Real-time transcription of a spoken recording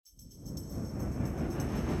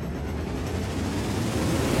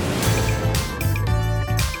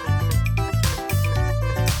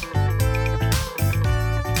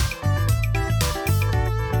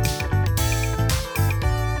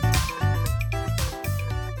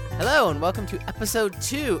Hello and welcome to episode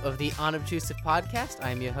 2 of the Unobtrusive Podcast.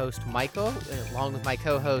 I'm your host, Michael, along with my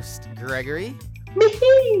co-host, Gregory.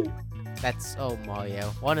 That's, Mario.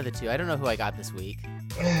 One of the two. I don't know who I got this week.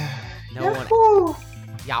 No one.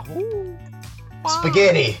 Yahoo!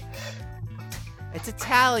 Spaghetti! It's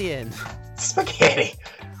Italian. Spaghetti!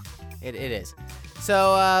 It is.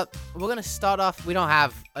 So, we're going to start off. We don't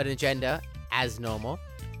have an agenda as normal.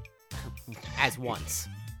 As once.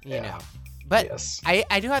 You know. But yes.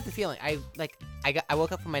 I do have the feeling. I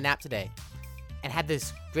woke up from my nap today and had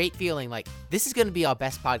this great feeling like this is going to be our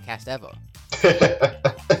best podcast ever.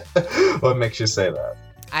 What makes you say that?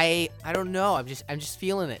 I don't know. I'm just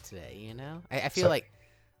feeling it today, you know? I feel like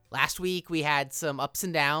last week we had some ups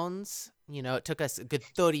and downs. You know, it took us a good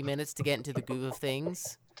 30 minutes to get into the groove of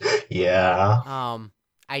things. Yeah.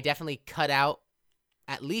 I definitely cut out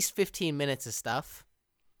at least 15 minutes of stuff.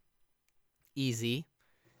 Easy.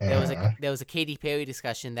 There was a Katy Perry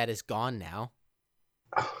discussion that is gone now.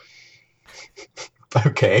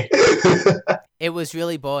 Okay. It was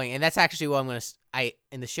really boring, and that's actually what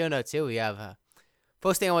in the show notes here we have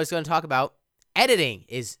first thing I was going to talk about. Editing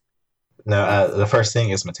is the first thing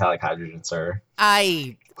is metallic hydrogen, sir.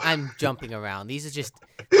 I'm jumping around. This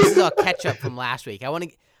is all catch up from last week.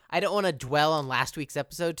 I don't want to dwell on last week's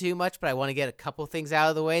episode too much, but I want to get a couple things out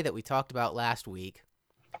of the way that we talked about last week.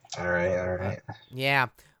 All right. Yeah.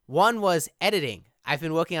 One was editing. I've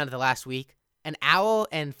been working on it the last week. An hour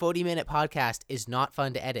and 40-minute podcast is not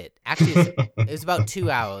fun to edit. Actually, it was about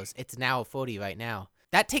 2 hours. It's an hour 40 right now.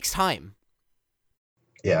 That takes time.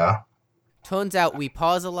 Yeah. Turns out we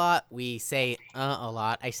pause a lot. We say a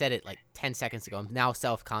lot. I said it like 10 seconds ago. I'm now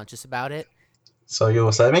self-conscious about it. So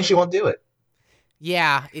that makes you want to do it.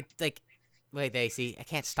 Yeah. It's like, wait, they see. I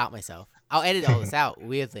can't stop myself. I'll edit all this out,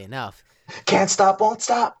 weirdly enough. Can't stop, won't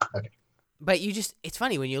stop. Okay. But it's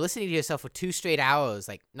funny when you're listening to yourself for 2 straight hours,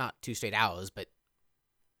 like not 2 straight hours, but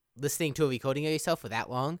listening to a recording of yourself for that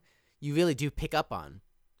long, you really do pick up on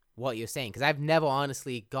what you're saying. Because I've never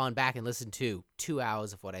honestly gone back and listened to 2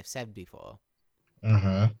 hours of what I've said before.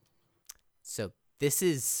 Mm-hmm. So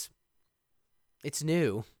it's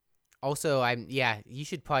new. Also, you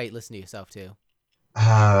should probably listen to yourself too.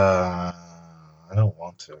 I don't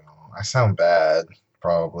want to. I sound bad,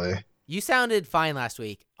 probably. You sounded fine last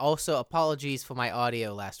week. Also, apologies for my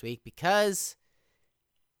audio last week because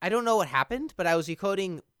I don't know what happened, but I was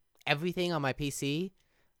recording everything on my PC,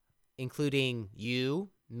 including you,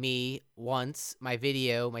 me, once, my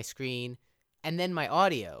video, my screen, and then my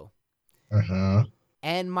audio. Mm-hmm.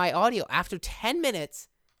 And my audio, after 10 minutes,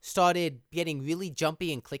 started getting really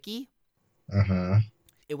jumpy and clicky. Mm-hmm.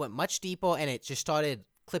 It went much deeper, and it just started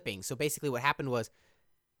clipping. So basically what happened was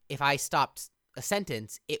if I stopped a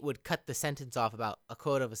sentence, it would cut the sentence off about a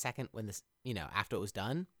quarter of a second after it was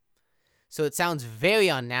done. So it sounds very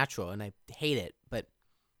unnatural, and I hate it, but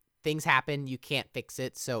things happen. You can't fix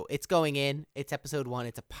it. So it's going in. It's episode 1.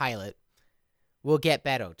 It's a pilot. We'll get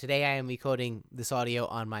better. Today I am recording this audio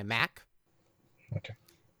on my Mac. Okay.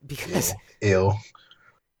 Because Ew.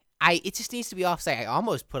 It just needs to be offsite. I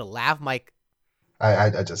almost put a lav mic.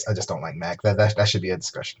 I just don't like Mac. That should be a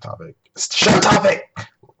discussion topic. Show topic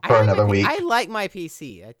for another week. I like my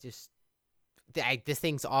PC. This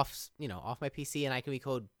thing's off my PC, and I can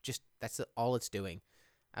record. That's all it's doing.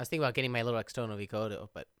 I was thinking about getting my little external recorder,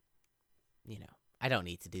 but I don't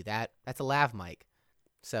need to do that. That's a lav mic.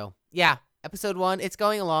 So yeah, episode 1. It's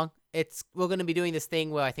going along. We're going to be doing this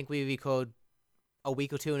thing where I think we record a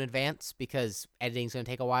week or 2 in advance because editing's going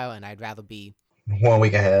to take a while, and I'd rather be 1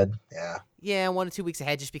 week ahead. Yeah. Yeah, 1 to 2 weeks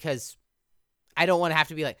ahead, just because I don't want to have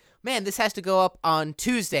to be like, man, this has to go up on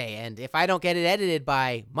Tuesday, and if I don't get it edited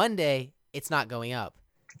by Monday, it's not going up.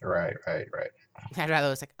 Right. I'd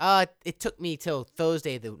rather it's like, it took me till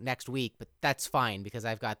Thursday the next week, but that's fine because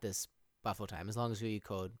I've got this buffer time. As long as we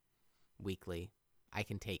record weekly, I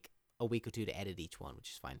can take a week or 2 to edit each one, which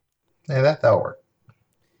is fine. Yeah, that'll work.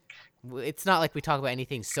 It's not like we talk about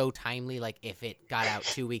anything so timely, like if it got out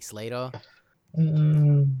 2 weeks later.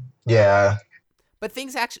 Yeah. But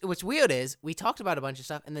things actually, what's weird is we talked about a bunch of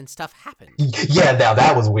stuff and then stuff happened. Yeah, now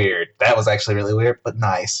that was weird. That was actually really weird, but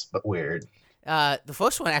nice, but weird. The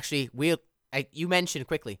first one actually, weird. You mentioned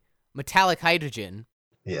quickly, metallic hydrogen.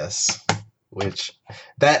 Yes, which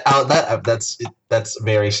that's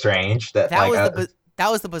very strange. That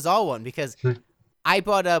was the bizarre one because we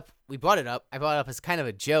brought it up as kind of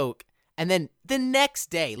a joke, and then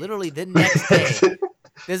literally the next day.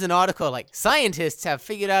 There's an article like scientists have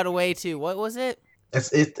figured out a way to, what was it?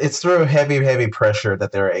 It's through heavy pressure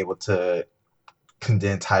that they're able to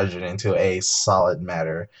condense hydrogen into a solid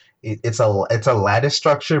matter. It's a lattice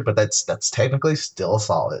structure, but that's technically still a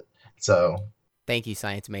solid. So Thank you,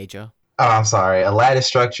 science major. Oh, I'm sorry. A lattice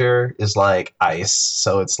structure is like ice,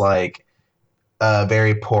 so it's like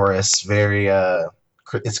very porous, very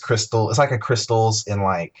it's crystal. It's like a crystals in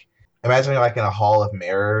like imagine like in a hall of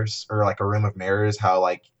mirrors or like a room of mirrors, how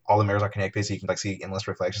like all the mirrors are connected, so you can like see endless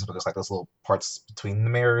reflections, but there's like those little parts between the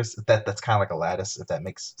mirrors. That's kind of like a lattice, if that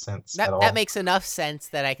makes sense at That all. makes enough sense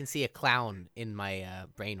that I can see a clown in my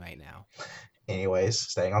brain right now. Anyways,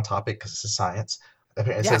 staying on topic because this is science. It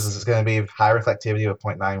says Yes. this is going to be high reflectivity of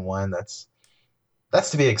 0.91. That's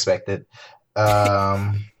to be expected.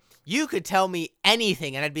 Um, You could tell me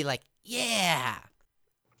anything and I'd be like, yeah.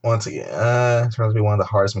 Once again, it's going to be one of the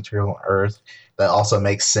hardest material on Earth. That also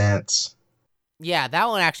makes sense. Yeah, that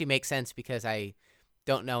one actually makes sense because I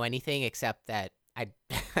don't know anything except that I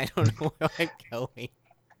I don't know where I'm going.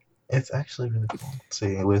 It's actually really cool.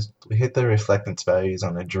 See, we hit the reflectance values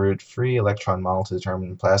on a Druid-free electron model to determine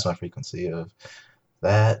the plasma frequency of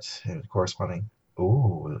that and corresponding.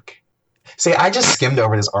 Ooh, look. See, I just skimmed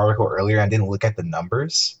over this article earlier and didn't look at the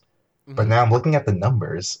numbers, but Hmm. now I'm looking at the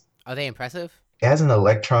numbers. Are they impressive? It has an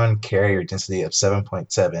electron carrier density of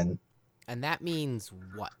 7.7. And that means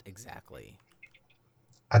what exactly?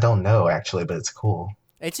 I don't know actually, but it's cool.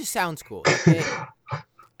 It just sounds cool.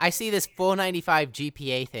 I see this 495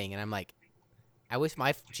 GPA thing, and I'm like, I wish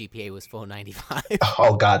my GPA was 495.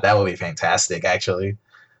 Oh god, that would be fantastic actually.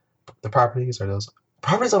 The properties are those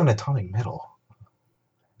properties of an atomic metal.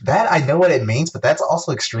 That I know what it means, but that's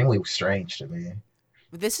also extremely strange to me.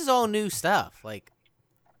 This is all new stuff. Like,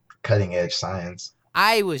 Cutting edge science.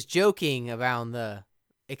 I was joking around the.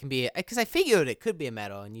 It can be because I figured it could be a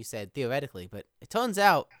metal, and you said theoretically, but it turns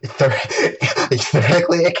out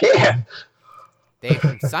Theoretically, it can.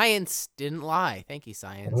 science didn't lie. Thank you,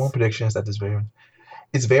 And one science. prediction is that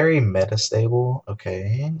it's very metastable.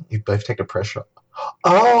 Okay, if you take the pressure.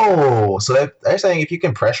 Oh, so they're saying if you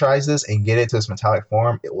can pressurize this and get it to its metallic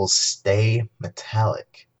form, it will stay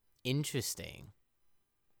metallic. Interesting.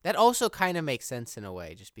 That also kind of makes sense in a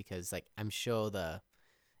way, just because like I'm sure the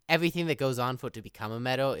everything that goes on for it to become a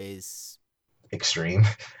metal is Extreme.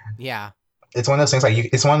 yeah. It's one of those things like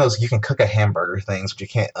it's one of those you can cook a hamburger things, but you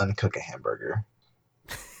can't uncook a hamburger.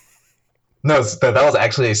 No, that was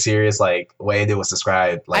actually a serious like way it was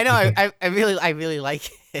described. I Like know. I really like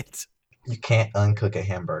it. you can't uncook a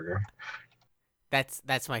hamburger.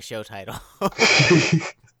 That's my show title. I'm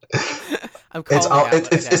It's calling out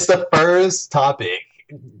like it's that. the first topic.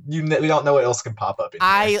 We don't know what else can pop up in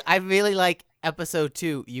I really like episode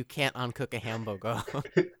 2. You can't uncook a hamburger.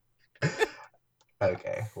 here.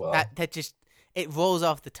 Okay, well, that just it rolls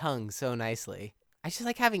off the tongue so nicely. I just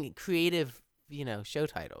like having creative, show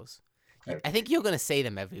titles. I think you're gonna say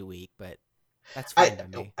them every week, but that's I,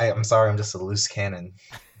 fine by me. I'm sorry, I'm just a loose cannon.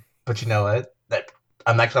 But you know what?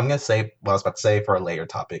 I'm gonna say what I was about to say for a later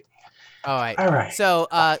topic. All right. All right. So,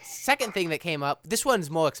 second thing that came up. This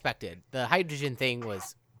one's more expected. The hydrogen thing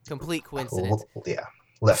was complete coincidence. Yeah,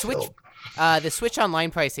 left Switch, field. the Switch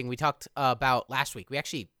Online pricing we talked about last week. We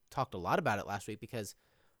actually talked a lot about it last week because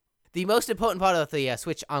the most important part of the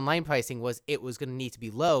Switch Online pricing was it was going to need to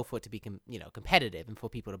be low for it to be competitive and for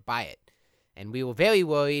people to buy it. And we were very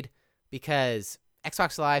worried because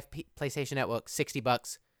Xbox Live, PlayStation Network,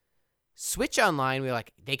 $60. Switch Online, we were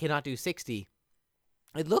like, they cannot do 60.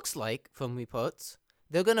 It looks like, from reports,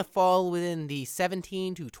 they're going to fall within the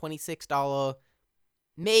 $17 to $26,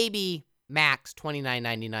 maybe max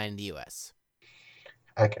 $29.99 in the US.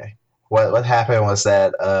 Okay. What happened was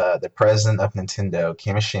that the president of Nintendo,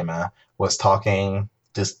 Kimishima, was talking,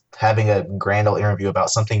 just having a grand old interview about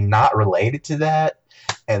something not related to that,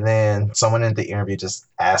 and then someone in the interview just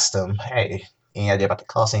asked him, "Hey, any idea about the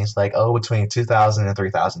cost?" And he's like, "Oh, between 2,000 and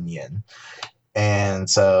 3,000 yen." And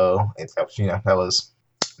so that was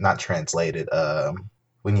not translated.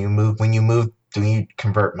 When you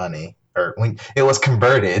convert money, or when it was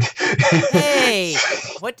converted. Hey,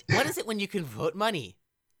 what is it when you convert money?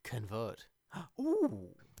 Convert. Ooh.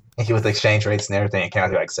 With exchange rates and everything, it came out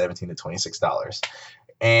to like $17 to $26,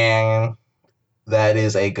 and that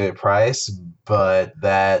is a good price. But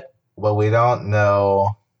we don't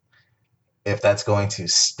know if that's going to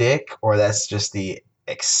stick or that's just the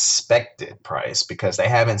expected price because they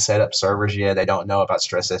haven't set up servers yet. They don't know about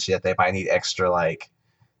stress tests yet. They might need extra like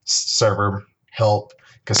server help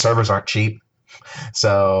because servers aren't cheap.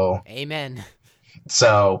 So Amen.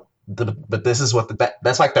 but this is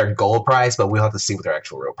that's like their goal price, but we'll have to see what their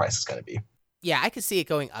actual real price is going to be. Yeah, I could see it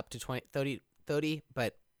going up to 20, 30,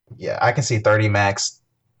 but Yeah, I can see 30 max,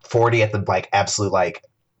 40 at the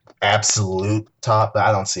absolute top, but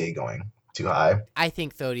I don't see it going too high. I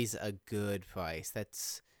think 30's a good price.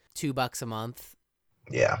 That's $2 a month.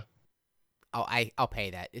 Yeah. I'll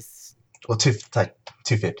pay that. Well, like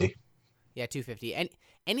 250. Yeah, 250. And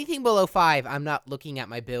anything below 5, I'm not looking at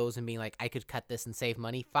my bills and being like, I could cut this and save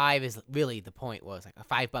money. 5 is really the point. Was like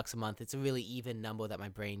 $5 a month. It's a really even number that my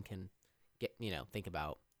brain can get, think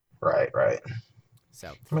about. Right.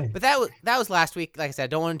 So, Right. but that was last week. Like I said, I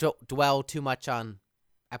don't want to dwell too much on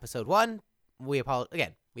episode 1. We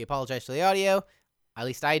apologize for the audio. At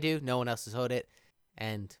least I do. No one else has heard it.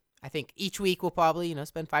 And I think each week we'll probably,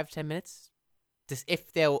 spend 5 to 10 minutes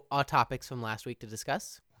if there are topics from last week to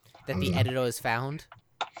discuss that the editor has found.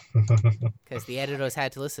 Because the editors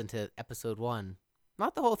had to listen to episode 1.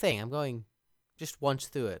 Not the whole thing. I'm going just once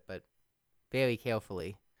through it, but very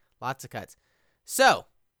carefully. Lots of cuts. So,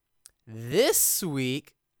 this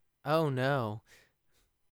week, oh no.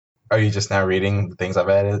 Are you just now reading the things I've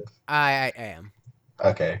added? I am.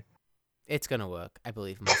 Okay. It's going to work. I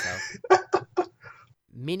believe in myself.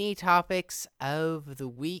 Mini topics of the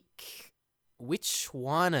week. Which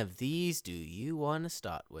one of these do you want to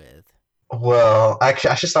start with? Well,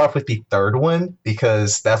 actually, I should start off with the third one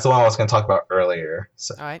because that's the one I was going to talk about earlier.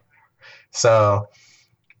 So, All right. the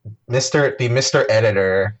Mr.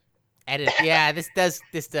 Editor. Yeah, this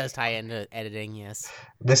does tie into editing, yes.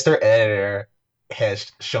 Mr. Editor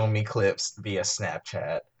has shown me clips via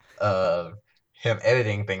Snapchat of him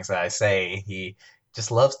editing things that I say. He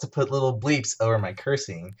just loves to put little bleeps over my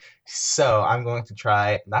cursing. So I'm going to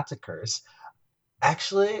try not to curse.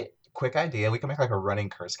 Actually, quick idea. We can make like a running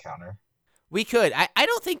curse counter. We could. I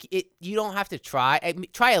don't think you don't have to try.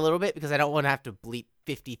 Try a little bit because I don't want to have to bleep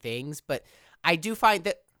 50 things, but I do find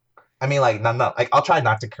that. I mean, like, no, like, I'll try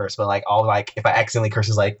not to curse, but, like, if I accidentally curse,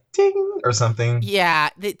 it's like, ding, or something. Yeah,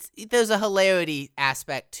 there's a hilarity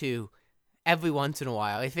aspect to every once in a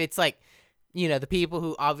while. If it's like, the people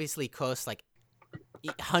who obviously curse, like,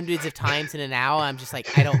 hundreds of times in an hour, I'm just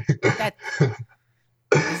like,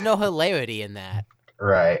 there's no hilarity in that.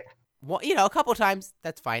 Right. Well, a couple times,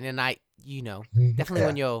 that's fine, and definitely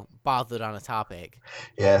when you're bothered on a topic.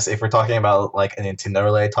 Yes, if we're talking about like a Nintendo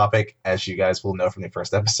related topic, as you guys will know from the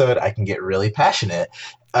first episode, I can get really passionate.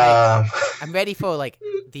 I'm ready for like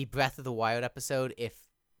the Breath of the Wild episode if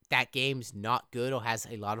that game's not good or has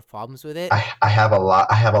a lot of problems with it. I have a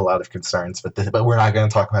lot of concerns, but we're not going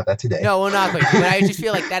to talk about that today. No, we're not going to. But I just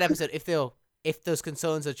feel like that episode, if those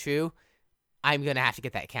concerns are true, I'm going to have to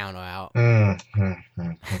get that counter out.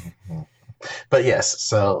 But yes,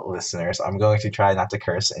 so listeners, I'm going to try not to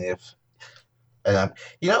curse, and I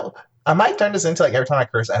might turn this into like every time I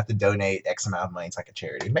curse, I have to donate X amount of money to like a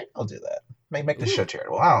charity. Maybe I'll do that. Maybe make the show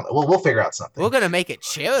charitable. I don't know. We'll figure out something. We're gonna make it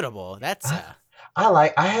charitable. That's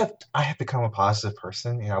I have become a positive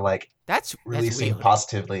person. that's really seeing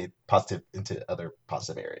positive into other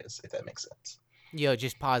positive areas, if that makes sense.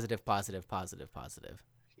 Just positive.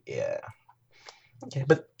 Yeah. Okay,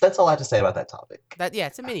 but that's all I have to say about that topic.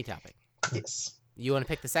 It's a mini topic. Yes. You want to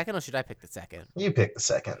pick the second, or should I pick the second? You pick the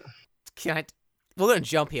second. We're gonna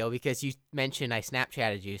jump here because you mentioned I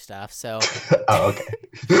Snapchatted you stuff. So. Oh,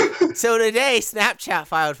 okay. So today, Snapchat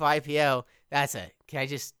filed for IPO. That's it. Can I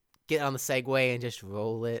just get on the segue and just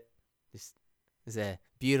roll it? There's a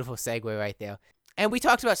beautiful segue right there. And we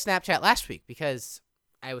talked about Snapchat last week because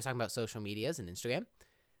I was talking about social medias and Instagram.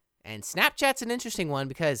 And Snapchat's an interesting one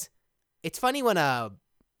because it's funny when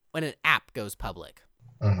an app goes public.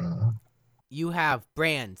 Mm-hmm. You have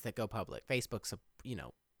brands that go public. Facebook's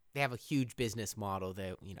they have a huge business model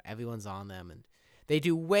that, everyone's on them and they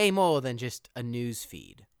do way more than just a news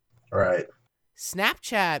feed. Right.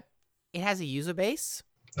 Snapchat, it has a user base.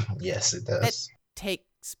 Yes, it does. That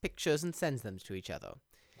takes pictures and sends them to each other.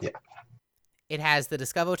 Yeah. It has the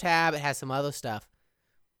Discover tab. It has some other stuff.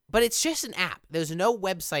 But it's just an app. There's no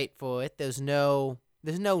website for it. There's no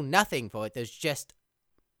nothing for it. There's just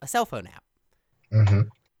a cell phone app. Mm-hmm.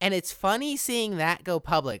 And it's funny seeing that go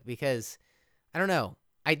public because, I don't know,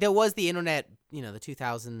 there was the internet, the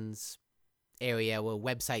 2000s area where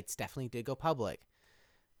websites definitely did go public.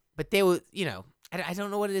 But they were, I don't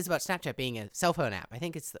know what it is about Snapchat being a cell phone app. I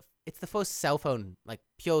think it's the first cell phone, like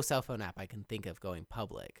pure cell phone app I can think of going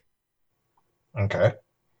public. Okay.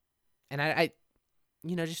 And I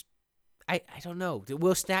don't know.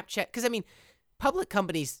 Will Snapchat, because public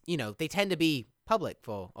companies, they tend to be public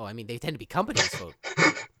they tend to be companies for.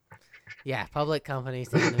 Yeah, public companies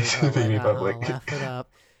tend to be public. I'll laugh it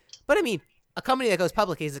up. But a company that goes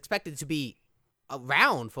public is expected to be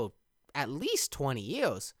around for at least 20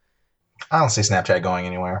 years. I don't see Snapchat going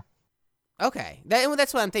anywhere. Okay,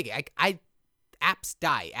 that's what I'm thinking. Apps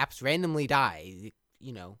die. Apps randomly die.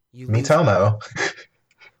 Mitomo.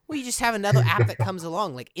 Well, you just have another app that comes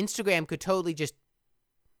along. Like Instagram could totally just.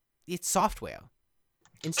 It's software.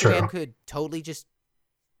 Instagram could totally just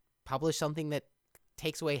publish something that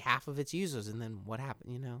takes away half of its users, and then what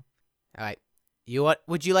happened? You know. All right.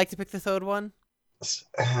 Would you like to pick the third one?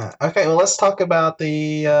 Okay, well, let's talk about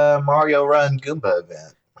the Mario Run Goomba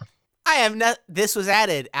event. I have not. This was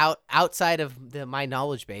added outside of my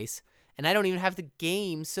knowledge base, and I don't even have the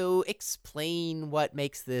game. So explain what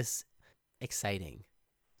makes this exciting.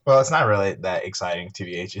 Well, it's not really that exciting,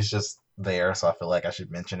 TBH. It's just there, so I feel like I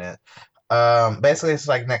should mention it. Basically, it's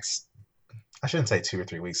like next. I shouldn't say 2 or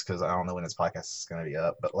 3 weeks because I don't know when this podcast is going to be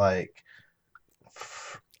up, but like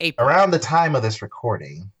April. around the time of this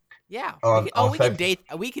recording. Yeah.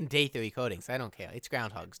 We can date the recordings. I don't care. It's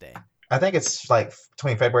Groundhog's Day. I think it's like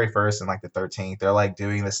between February 1st and like the 13th. They're like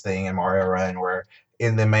doing this thing in Mario Run where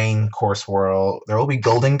in the main course world there will be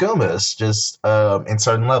golden Goombas just in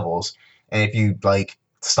certain levels, and if you like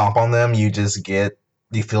stomp on them, you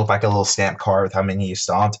feel like a little stamp card with how many you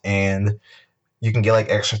stomped, and you can get like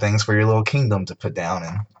extra things for your little kingdom to put down,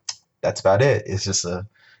 and that's about it. It's just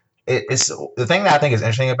it's the thing that I think is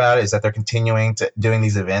interesting about it is that they're continuing to doing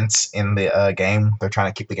these events in the game. They're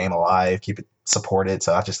trying to keep the game alive, keep it supported.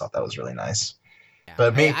 So I just thought that was really nice. Yeah.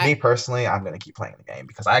 But me personally, I'm gonna keep playing the game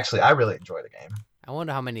because I really enjoy the game. I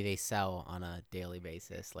wonder how many they sell on a daily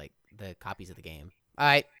basis, like the copies of the game. All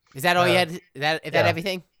right, is that all you had? Is that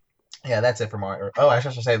everything? Yeah, that's it for Mario. Oh, I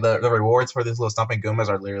should say the rewards for these little stomping Goombas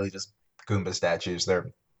are literally just Goomba statues.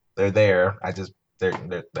 They're there. That's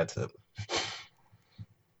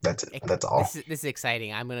it. That's all. This is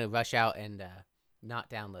exciting. I'm gonna rush out and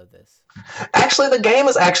not download this. Actually, the game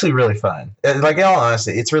is actually really fun. Like in all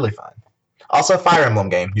honesty, it's really fun. Also, Fire Emblem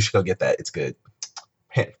game. You should go get that. It's good.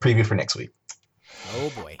 Preview for next week.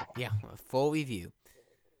 Oh boy, yeah, a full review.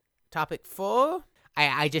 Topic 4.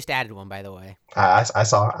 I just added one, by the way. I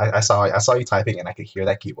saw you typing, and I could hear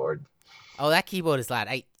that keyboard. Oh, that keyboard is loud.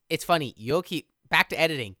 It's funny. Back to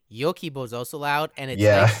editing. Your keyboard's also loud, and it's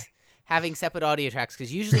nice having separate audio tracks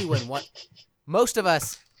because usually when most of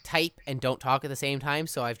us type and don't talk at the same time,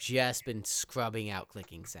 so I've just been scrubbing out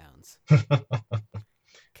clicking sounds.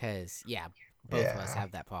 Because both of us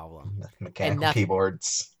have that problem. Mechanical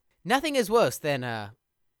keyboards. Nothing is worse than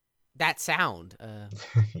that sound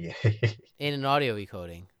in an audio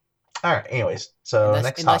recording. All right. Anyways, so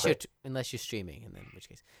next topic. Unless you're streaming, and then in which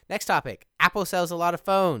case. Next topic. Apple sells a lot of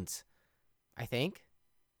phones. I think.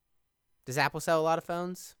 Does Apple sell a lot of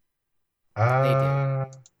phones? They do.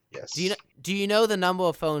 Yes. Do you know the number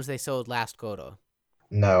of phones they sold last quarter?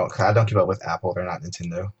 No, I don't keep up with Apple. They're not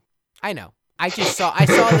Nintendo. I know. I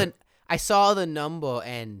saw the number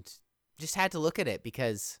and just had to look at it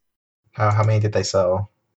because. How many did they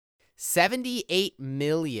sell? 78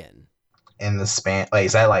 million. In the span, like,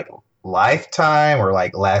 is that like lifetime or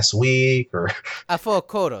like last week or? For a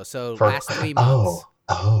quarter, so last 3 months.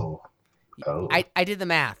 Oh. I did the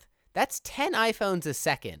math. That's 10 iPhones a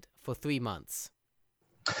second for 3 months.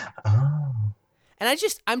 Oh. And I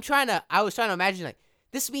was trying to imagine, like,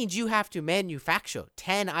 this means you have to manufacture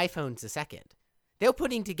 10 iPhones a second. They're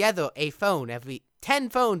putting together a phone 10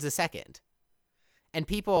 phones a second. And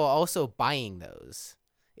people are also buying those.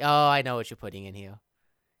 Oh, I know what you're putting in here.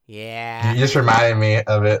 Yeah. You just reminded me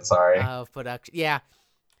of it. Sorry. Of production. Yeah.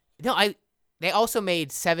 No, they also made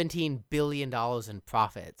 $17 billion in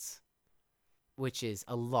profits, which is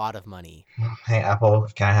a lot of money. Hey, Apple,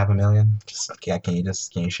 can I have $1 million?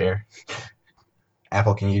 Can you share?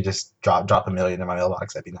 Apple, can you just drop $1 million in my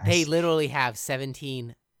mailbox? That'd be nice. They literally have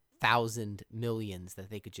 17,000 millions that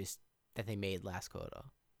they made last quarter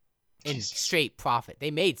in straight profit. They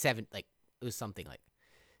made it was something like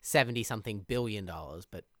 70-something billion dollars,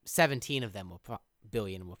 but 17 of them were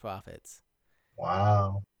billion were profits.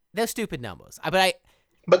 Wow. They're stupid numbers. But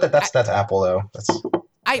that's Apple though.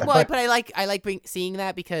 I like seeing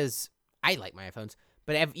that because I like my iPhones.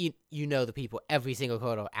 But you know the people every single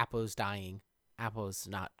quarter, Apple's dying. Apple's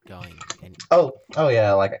not going. Oh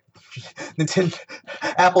yeah, like Nintendo.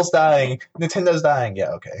 Apple's dying. Nintendo's dying. Yeah,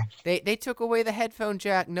 okay. They took away the headphone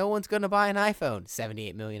jack. No one's gonna buy an iPhone.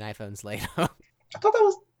 78 million iPhones later. I thought that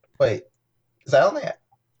was. Wait, is that only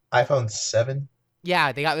iPhone 7?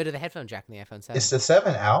 Yeah, they got rid of the headphone jack in the iPhone 7. Is the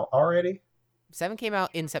 7 out already? 7 came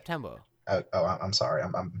out in September. Oh, I'm sorry.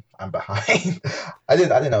 I'm behind. I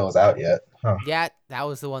didn't know it was out yet. Huh. Yeah, that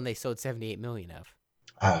was the one they sold 78 million of.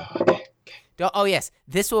 Oh, okay. Oh, yes.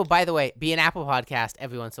 This will, by the way, be an Apple podcast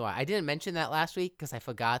every once in a while. I didn't mention that last week because I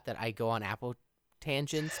forgot that I go on Apple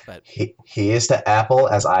tangents, but... He is to Apple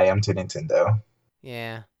as I am to Nintendo.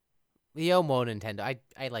 Yeah. Yo, more Nintendo.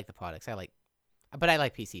 I like the products. But I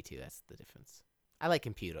like PC too. That's the difference. I like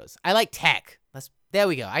computers. I like tech. There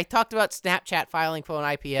we go. I talked about Snapchat filing for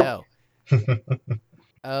an IPO.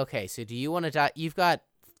 Okay, so do you want to... You've got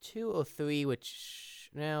 2 or 3,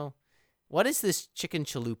 which... No... What is this chicken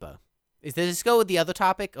chalupa? Does this go with the other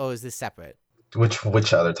topic, or is this separate?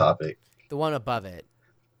 Which other topic? The one above it.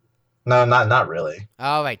 No, not really.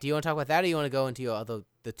 All right. Do you want to talk about that, or do you want to go into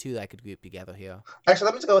the two that I could group together here? Actually,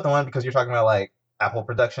 let me just go with the one because you're talking about like Apple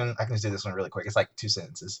production. I can just do this one really quick. It's like 2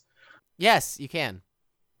 sentences. Yes, you can.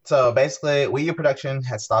 So basically, Wii U production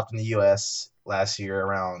had stopped in the U.S. last year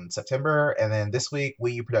around September, and then this week,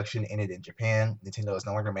 Wii U production ended in Japan. Nintendo is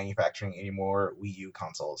no longer manufacturing any more Wii U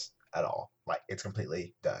consoles at all. Like, it's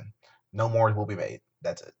completely done. No more will be made.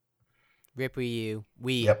 That's it. Rip Wii U.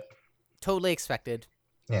 Wii. Yep. Totally expected.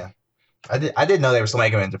 Yeah. I didn't know they were still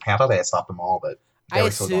making them in Japan. I thought they had stopped them all, but they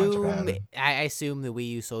were still going to Japan. I assume the Wii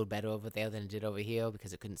U sold better over there than it did over here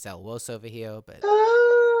because it couldn't sell worse over here. But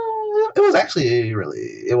it was actually really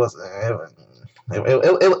it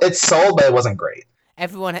sold, but it wasn't great.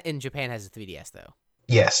 Everyone in Japan has a 3DS though.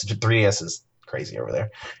 Yes, 3DS is crazy over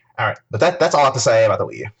there. All right, but that's all I have to say about the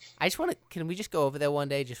Wii U. I just want to. Can we just go over there one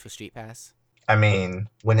day just for Street Pass? I mean,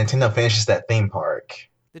 when Nintendo finishes that theme park,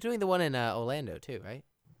 they're doing the one in Orlando too, right?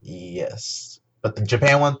 Yes, but the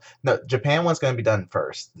Japan one, no, Japan one's going to be done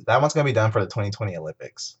first. That one's going to be done for the 2020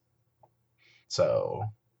 Olympics. So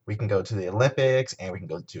we can go to the Olympics and we can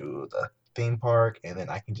go to the theme park, and then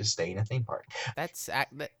I can just stay in a theme park. That's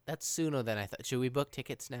sooner than I thought. Should we book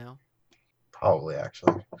tickets now? Probably,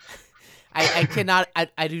 actually. I cannot.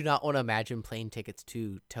 I do not want to imagine plane tickets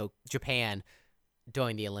to Japan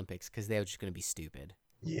during the Olympics because they're just going to be stupid.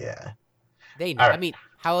 Yeah. They know. Right. I mean,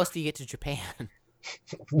 how else do you get to Japan?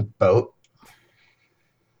 Boat.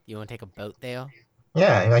 You want to take a boat there?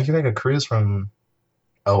 Yeah, you can take a cruise from.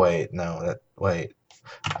 Oh wait, no. Wait.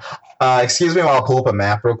 Excuse me while I pull up a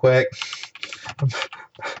map real quick.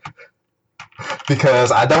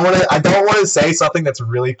 Because I don't want to say something that's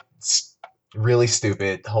really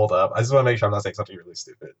stupid. Hold up. I just want to make sure I'm not saying something really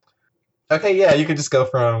stupid. Okay, yeah, you could just go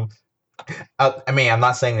from. I mean, I'm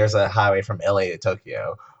not saying there's a highway from LA to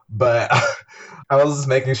Tokyo, but I was just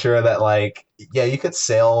making sure that, like, yeah, you could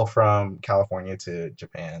sail from California to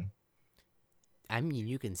Japan. I mean,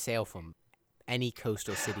 you can sail from any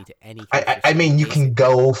coastal city to any. I mean, you can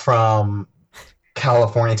go from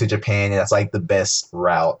California to Japan, and that's like the best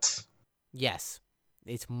route. Yes,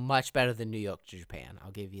 it's much better than New York to Japan.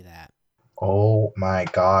 I'll give you that. Oh my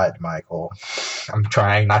God, Michael. I'm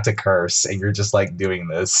trying not to curse, and you're just like doing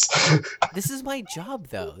this. This is my job,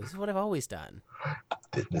 though. This is what I've always done.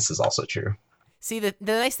 This is also true. See, the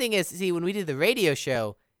nice thing is, when we did the radio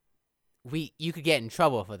show, you could get in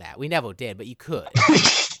trouble for that. We never did, but you could.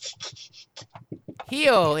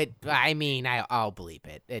 Here, I'll bleep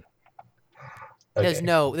it. Okay. There's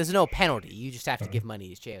no penalty. You just have to give money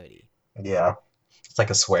to charity. Yeah, it's like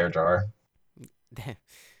a swear jar.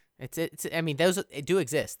 I mean, those do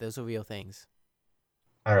exist. Those are real things.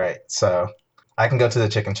 All right, so I can go to the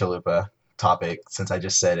chicken chalupa topic since I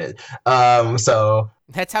just said it. So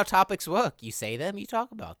that's how topics work. You say them, you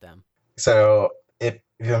talk about them. So if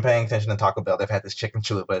you've been paying attention to Taco Bell, they've had this chicken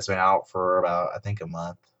chalupa. It's been out for about, I think,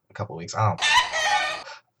 a couple of weeks. I don't know.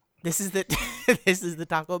 This is the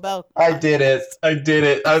Taco Bell. I did it.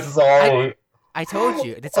 I'm sorry. I told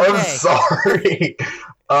you. It's okay. I'm sorry.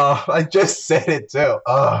 I just said it too.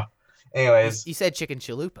 Anyways. You said chicken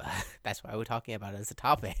chalupa. That's why we're talking about it as a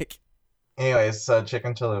topic. Anyways, so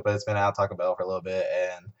chicken chalupa has been out of Taco Bell for a little bit,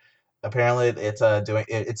 and apparently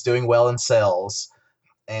it's doing well in sales.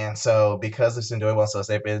 And so because it's been doing well in sales,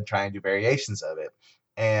 they've been trying to do variations of it.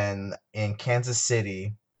 And in Kansas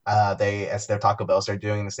City, as their Taco Bells, they're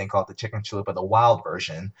doing this thing called the chicken chalupa, the wild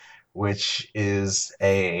version, which is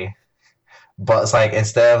but it's like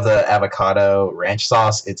instead of the avocado ranch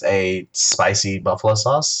sauce, it's a spicy buffalo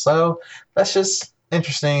sauce. So that's just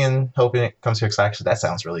interesting, and hoping it comes to your actually. That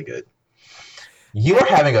sounds really good. You are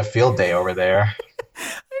having a field day over there.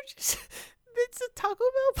 It's a Taco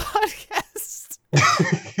Bell podcast.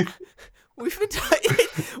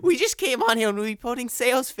 We just came on here and we're reporting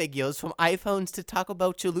sales figures from iPhones to Taco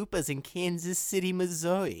Bell chalupas in Kansas City,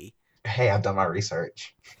 Missouri. Hey, I've done my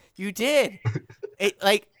research. You did.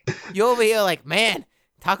 You're over here like, man,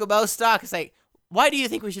 Taco Bell stock. It's like, why do you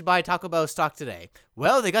think we should buy Taco Bell stock today?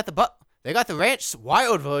 Well, they got the ranch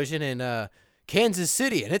wild version in Kansas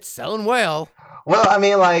City, and it's selling well. Well, I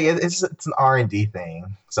mean, like it's an R&D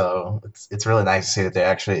thing, so it's really nice to see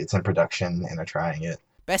that it's in production and they're trying it.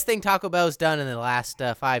 Best thing Taco Bell's done in the last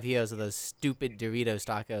 5 years are those stupid Doritos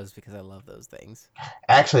tacos, because I love those things.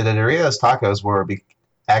 Actually, the Doritos tacos were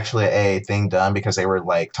actually a thing done because they were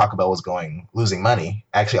like Taco Bell was losing money.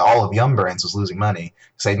 Actually, all of Yum Brands was losing money,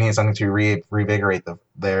 so they needed something to revigorate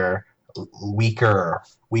their weaker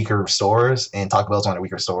stores, and Taco Bell's one of the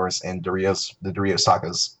weaker stores, and the Doritos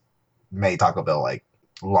tacos made Taco Bell like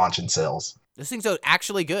launching sales. Those things are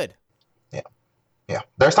actually good. Yeah, yeah.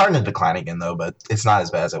 They're starting to decline again though, but it's not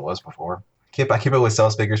as bad as it was before. I keep up with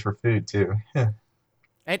sales figures for food too. Yeah,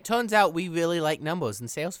 It turns out we really like numbers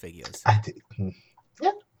and sales figures. I do.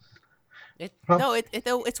 Yeah,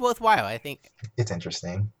 It's worthwhile. I think it's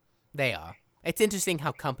interesting. they are. It's interesting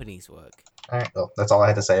how companies work. All right, well, that's all I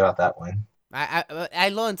had to say about that one. I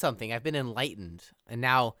learned something. I've been enlightened, and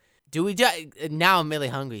now now I'm really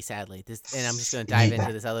hungry. Sadly, and I'm just going to dive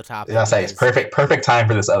into this other topic. I'll say it's perfect time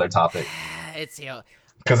for this other topic. It's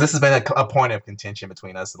because this has been a point of contention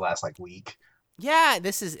between us the last week. Yeah,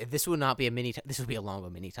 this will not be a mini. This will be a longer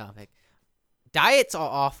mini topic. Diets are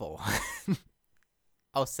awful.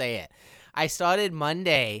 I'll say it. I started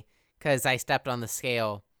Monday because I stepped on the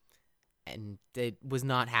scale and was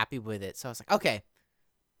not happy with it. So I was like, okay.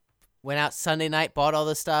 Went out Sunday night, bought all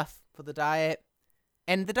the stuff for the diet,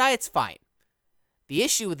 and the diet's fine. The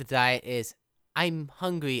issue with the diet is I'm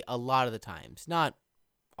hungry a lot of the times. Not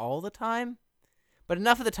all the time, but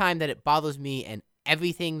enough of the time that it bothers me, and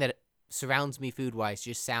everything that surrounds me food-wise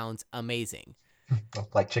just sounds amazing.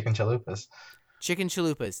 Like chicken chalupas. Chicken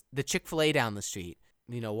chalupas, the Chick-fil-A down the street,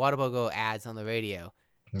 Whataburger ads on the radio.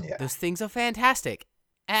 Yeah. Those things are fantastic.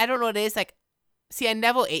 And I don't know what it is. See, I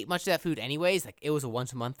never ate much of that food anyways. It was a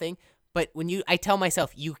once a month thing. But when I tell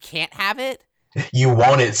myself you can't have it, you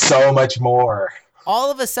want it so much more.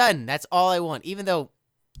 All of a sudden, that's all I want. Even though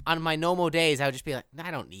on my normal days, I would just be like,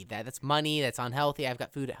 I don't need that. That's money. That's unhealthy. I've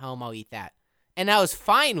got food at home. I'll eat that. And I was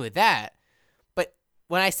fine with that. But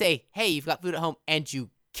when I say, hey, you've got food at home and you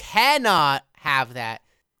cannot have that,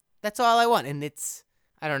 that's all I want. And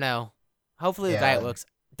I don't know. Hopefully the diet works.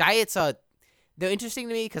 Diets they're interesting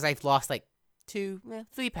to me because I've lost 3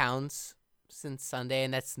 pounds since Sunday,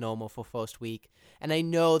 and that's normal for first week. And I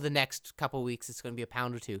know the next couple weeks it's going to be a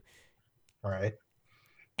pound or two. All right.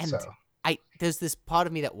 And there's this part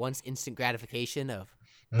of me that wants instant gratification of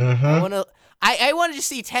mm-hmm. I want to just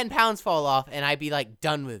see 10 pounds fall off and I'd be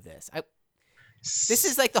done with this. This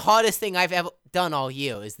is the hardest thing I've ever done all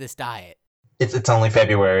year is this diet. It's only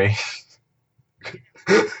February.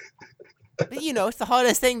 But it's the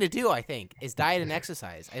hardest thing to do, I think, is diet and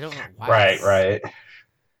exercise. I don't know why. Right.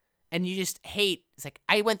 And you just hate. It's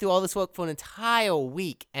I went through all this work for an entire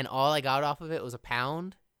week, and all I got off of it was a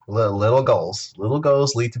pound. Little goals. Little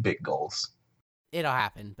goals lead to big goals. It'll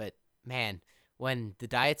happen, but man, when the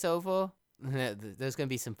diet's over, there's going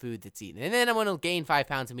to be some food that's eaten. And then I'm going to gain 5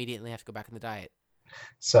 pounds immediately and have to go back on the diet.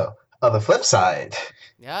 So, on the flip side.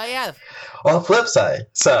 Oh, yeah. On the flip side.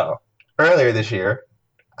 So, earlier this year,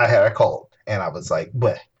 I had a cold. And I was like,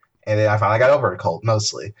 bleh. And then I finally got over the cold,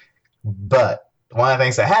 mostly. But one of the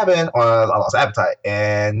things that happened was I lost appetite.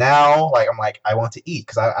 And now, I'm I want to eat.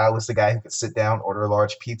 Because I was the guy who could sit down, order a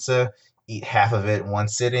large pizza, eat half of it in one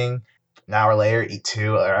sitting. An hour later, eat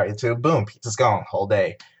two. Boom, pizza's gone, whole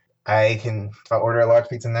day. If I order a large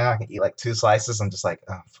pizza now, I can eat 2 slices. I'm just I'm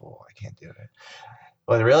full. I can't do it.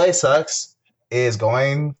 What really sucks is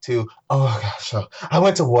going to, oh gosh, so I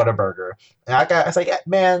went to Whataburger. And I was like,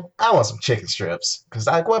 man, I want some chicken strips. Because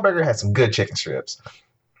Whataburger had some good chicken strips.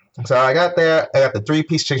 So I got there, I got the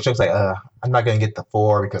 3-piece chicken strips. I'm not going to get the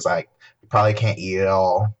 4 because I probably can't eat it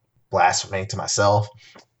all. Blasphemy to myself.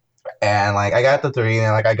 And I got the 3,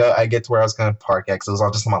 and I get to where I was going to park at because it was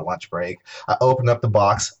all just on my lunch break. I opened up the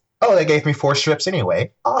box. Oh, they gave me 4 strips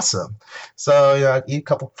anyway. Awesome. So, I eat a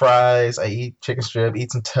couple fries. I eat chicken strip,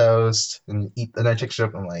 eat some toast, and eat another chicken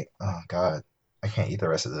strip. I'm like, oh, God, I can't eat the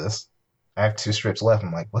rest of this. I have 2 strips left.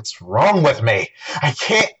 I'm like, what's wrong with me? I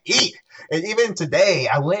can't eat. And even today,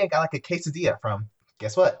 I went and got a quesadilla from,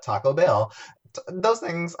 guess what, Taco Bell. Those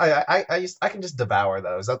things, I can just devour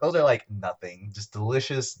those. Those are nothing. Just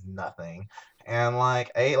delicious nothing. And I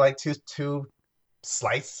ate two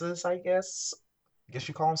slices, I guess. I guess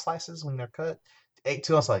you call them slices when they're cut. Ate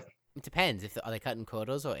 2, I was like... It depends. Are they cut in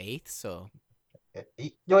quarters or eighths? Or... I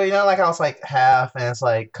was half, and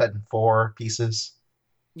it's cut in 4 pieces.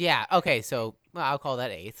 Yeah, okay, so I'll call that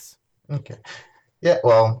eighths. Okay. Yeah,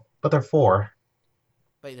 well, but they're 4.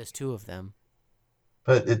 But there's 2 of them.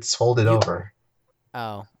 But it's folded over.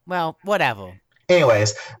 Oh, well, whatever.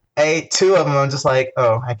 Anyways, I ate 2 of them. I'm just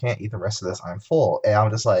oh, I can't eat the rest of this. I'm full. And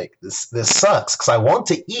I'm just this sucks, because I want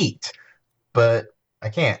to eat, but I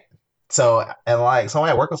can't. So, and someone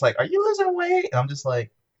at work was like, are you losing weight? And I'm just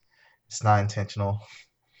it's not intentional.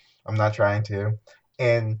 I'm not trying to.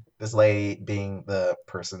 And this lady, being the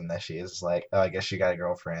person that she is oh, I guess she got a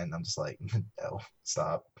girlfriend. I'm just no,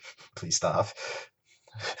 stop. Please stop.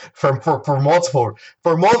 For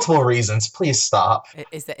multiple reasons, please stop.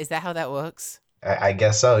 Is that how that works? I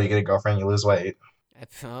guess so. You get a girlfriend, you lose weight.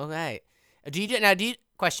 Okay.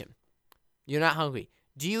 Question. You're not hungry.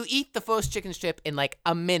 Do you eat the first chicken strip in like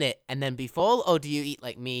a minute and then be full, or do you eat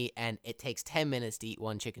like me and it takes 10 minutes to eat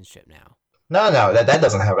one chicken strip now? No, that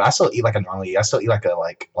doesn't happen. I still eat like I normally eat. I still eat like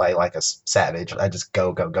a savage. I just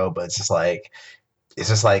go, but it's just like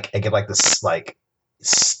I get like this like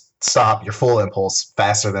stop your full impulse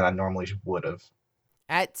faster than I normally would have.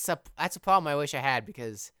 That's a problem I wish I had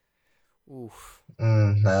because, oof.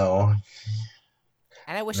 No,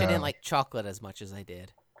 And I wish I didn't no. like chocolate as much as I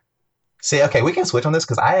did. See, okay, we can switch on this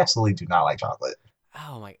because I absolutely do not like chocolate.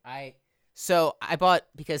 Oh my, so I bought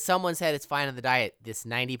because someone said it's fine on the diet. This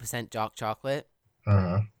 90% dark chocolate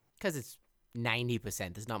Hmm. because it's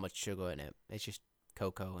 90%. There's not much sugar in it. It's just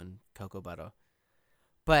cocoa and cocoa butter.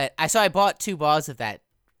 But I bought 2 bars of that,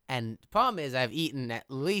 and the problem is I've eaten at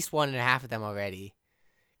least 1.5 of them already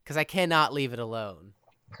because I cannot leave it alone.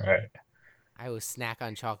 Right. I will snack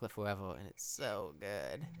on chocolate forever, and it's so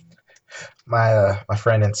good. My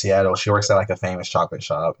friend in Seattle, she works at like a famous chocolate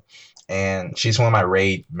shop, and she's one of my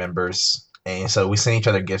raid members. And so we sent each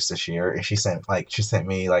other gifts this year, and she sent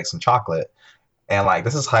me like some chocolate, and like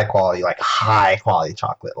this is high quality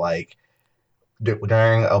chocolate. Like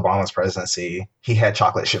during Obama's presidency, he had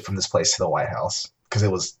chocolate shipped from this place to the White House because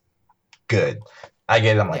it was good. I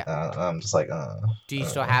get it. Yeah. I'm just like, Do you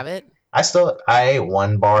still have it? I ate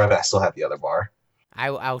 1 bar of it. I still have the other bar.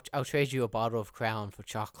 I'll trade you a bottle of Crown for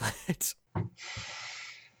chocolate.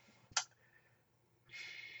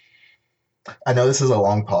 I know this is a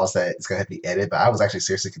long pause that it's gonna have to be edited, but I was actually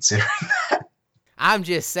seriously considering. I'm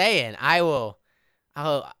just saying. I'll.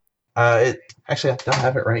 It actually I don't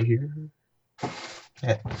have it right here.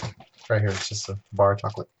 Yeah, it's right here. It's just a bar of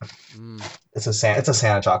chocolate. Mm, It's a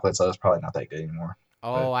Santa chocolate, so it's probably not that good anymore.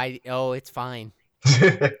 it's fine.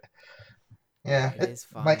 Yeah, It is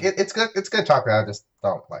fine. like it's good. It's good chocolate. I just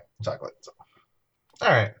don't like chocolate. So. All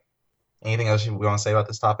right. Anything else we want to say about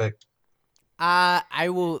this topic? I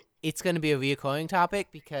will. It's going to be a reoccurring topic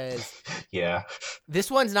because Yeah.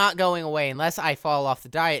 this one's not going away unless I fall off the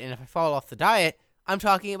diet. And if I fall off the diet, I'm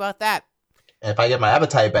talking about that. And if I get my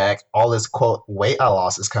appetite back, all this quote weight I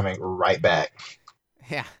lost is coming right back.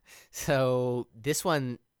 Yeah. So this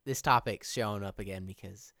topic's showing up again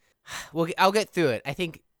because I'll get through it. I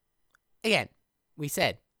think, again, we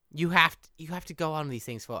said you have to go on these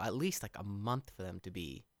things for at least like a month for them to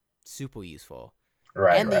be super useful.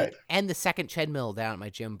 Right. Right. And the second treadmill down at my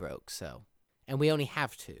gym broke, so, and we only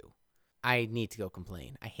have 2. I need to go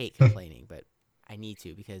complain. I hate complaining, but I need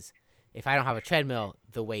to because if I don't have a treadmill,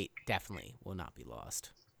 the weight definitely will not be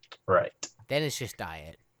lost. Right. Then it's just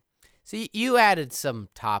diet. So you added some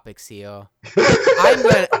topics here. I'm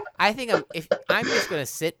just gonna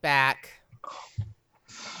sit back.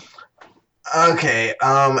 Okay.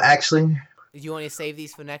 Actually, Do you want to save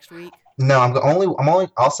these for next week? no.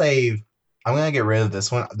 I'll save. I'm gonna get rid of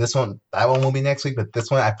this one. That one will be next week. But this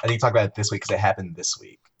one, I need to talk about it this week because it happened this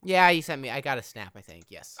week. Yeah, you sent me. I got a snap. I think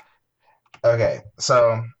yes. Okay.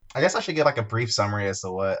 So I guess I should give like a brief summary as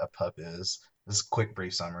to what a pup is. This quick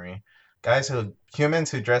brief summary. Humans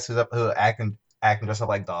who act and dress up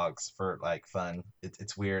like dogs for like fun.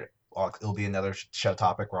 It's weird. It'll be another show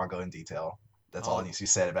topic where I'll go in detail. That's all Oh. needs to be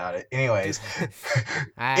said about it. Anyways,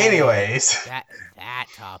 That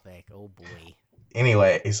topic. Oh boy.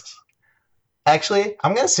 anyways. Actually,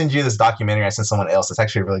 I'm gonna send you this documentary I sent someone else. It's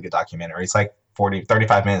actually a really good documentary. It's like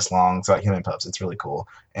 35 minutes long. It's about human pups. It's really cool,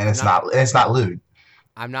 and it's not lewd.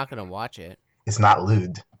 I'm not gonna watch it. It's not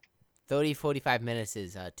lewd. 45 minutes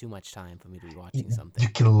is too much time for me to be watching You something.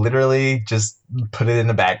 can literally just put it in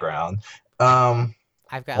the background.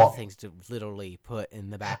 I've got well- other things to literally put in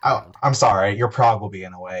the background. I'm sorry, your prog will be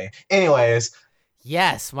in the way. Anyways,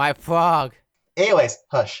 Yes, my prog.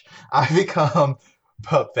 hush. I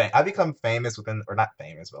become famous within, or not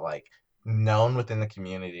famous, but like known within the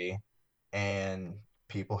community, and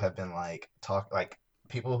people have been like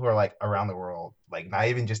people who are like around the world, like not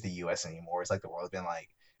even just the U.S. anymore. It's like the world has been like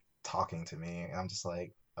talking to me, and I'm just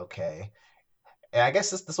like, okay. And I guess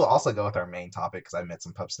this will also go with our main topic because I met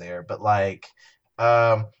some pups there. But like,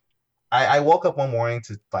 um, I woke up one morning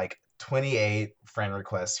to like 28 friend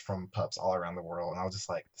requests from pups all around the world, and I was just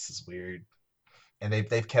like, this is weird. And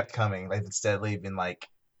they've kept coming. They've steadily been like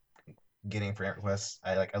getting friend requests.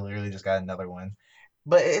 I literally just got another one,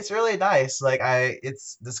 but it's really nice. Like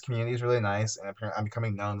this community is really nice, and I'm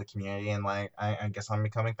becoming known in the community, and like I guess I'm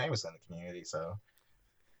becoming famous in the community. So,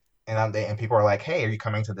 and people are like, hey, are you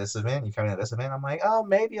coming to this event? You coming to this event? I'm like, oh,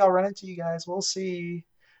 maybe I'll run into you guys. We'll see.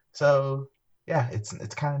 So yeah, it's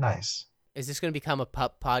kind of nice. Is this going to become a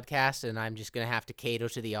pup podcast, and I'm just going to have to cater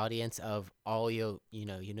to the audience of all your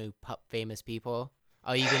pup famous people?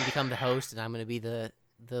 Are you going to become the host, and I'm going to be the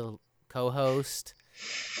co-host?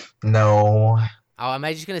 No. Oh, am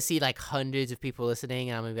I just gonna see like hundreds of people listening,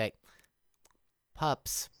 and I'm gonna be like,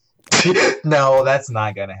 pups, No, that's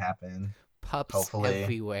not gonna happen. pups Hopefully.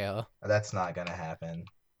 everywhere. That's not gonna happen.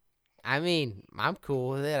 I mean, I'm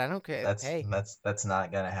cool with it. I don't care. That's Hey, that's that's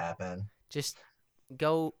not gonna happen. just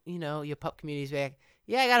go. Your pup community's back.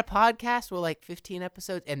 Yeah, I got a podcast with like 15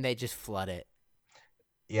 episodes, and they just flood it.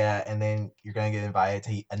 Yeah, and then you're gonna get invited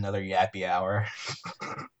to another Yappy Hour.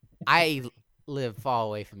 I live far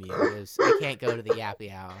away from you. I can't go to the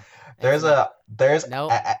Yappy Hour. There's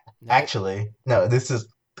Nope. actually no. This is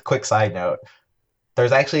a quick side note.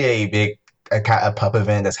 There's actually a big a pup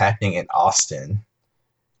event that's happening in Austin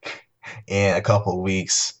in a couple of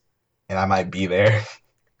weeks, and I might be there.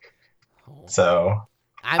 Oh. So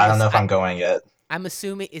I don't know if I'm going yet. I'm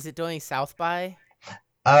assuming, is it during South by?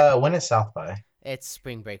 When is South by? It's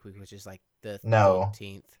spring break week, which is like the No.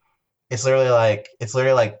 13th. It's literally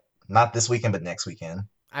like not this weekend, but next weekend.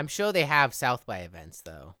 I'm sure they have South by events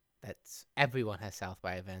though. Everyone has South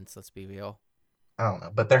by events. Let's be real. I don't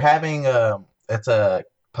know, but they're having it's a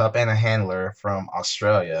pup and a handler from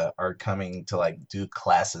Australia are coming to like do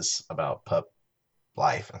classes about pup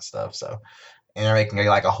life and stuff. So and they're making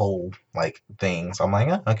like a whole like thing. So I'm like,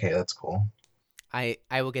 oh, okay, that's cool. I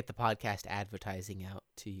will get the podcast advertising out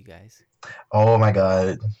to you guys. Oh my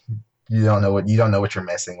god, you don't know what you're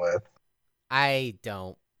messing with. I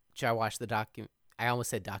don't. Should I watch the I almost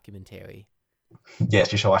said documentary.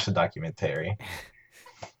 Yes, you should watch the documentary.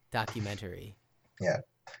 Documentary. Yeah.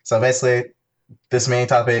 So basically, this main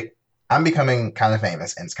topic, I'm becoming kind of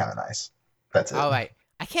famous, and it's kind of nice. That's it. All right.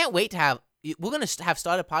 I can't wait to have. We're gonna have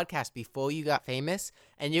started a podcast before you got famous,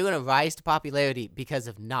 and you're gonna rise to popularity because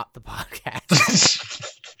of not the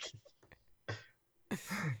podcast.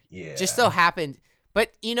 Yeah. Just so happened.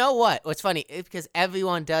 But you know what? What's funny? It's because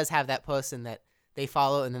everyone does have that person that they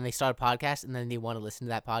follow, and then they start a podcast, and then they want to listen to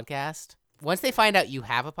that podcast. Once they find out you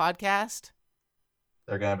have a podcast,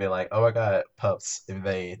 they're gonna be like, "Oh my god, pups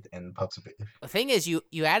invade and pups." The thing is,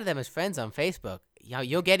 you added them as friends on Facebook.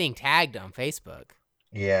 You're getting tagged on Facebook.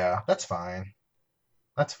 Yeah, that's fine.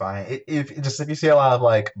 That's fine. If you see a lot of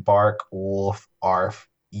like bark, wolf, arf,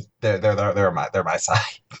 they're my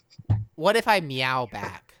side. What if I meow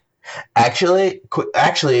back? Actually,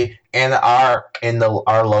 in our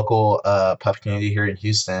local pup community here in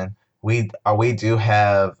Houston, we do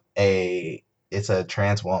have it's a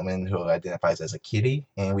trans woman who identifies as a kitty,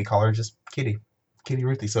 and we call her just Kitty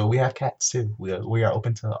Ruthie. So we have cats too. We are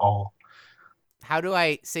open to all. How do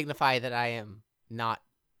I signify that I am not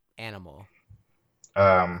animal?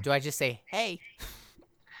 Do I just say hey?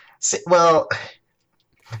 Well,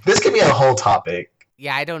 this could be a whole topic.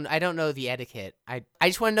 Yeah, I don't know the etiquette. I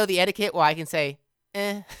just want to know the etiquette where I can say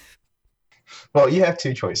eh. Well, you have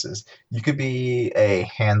two choices. You could be a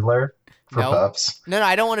handler for pups. No,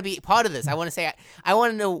 I don't want to be part of this. I want to say I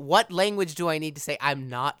want to know what language do I need to say I'm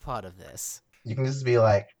not part of this. You can just be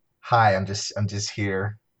like, "Hi, I'm just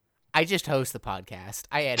here." I just host the podcast.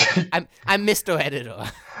 I edit. I'm Mr. Editor.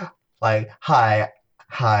 Like, hi.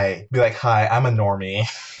 Be like, "Hi, I'm a normie."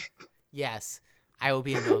 Yes, I will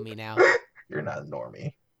be a normie now. You're not a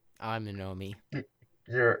normie. Oh, I'm a normie.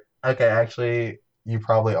 You're okay. Actually, you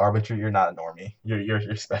probably are, but you're not a normie.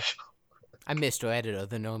 You're special. I'm Mr. Editor,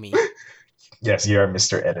 the normie. Yes, you're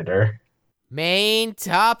Mr. Editor. Main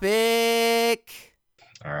topic.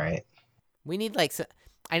 All right. We need like some.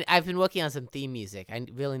 I've been working on some theme music. I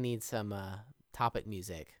really need some topic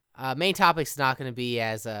music. Main topic's not going to be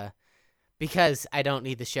as because I don't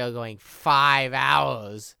need the show going 5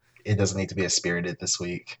 hours. It doesn't need to be as spirited this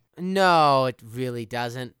week. No, it really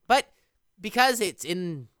doesn't. But because it's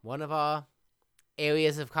in one of our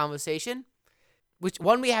areas of conversation, which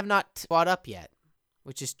one we have not brought up yet,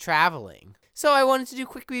 which is traveling. So I wanted to do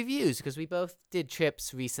quick reviews because we both did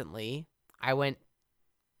trips recently. I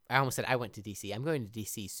almost said I went to DC. I'm going to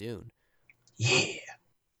DC soon.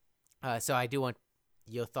 Yeah. So I do want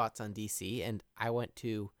your thoughts on DC, and I went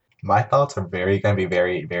to... My thoughts are going to be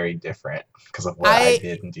very, very different because of what I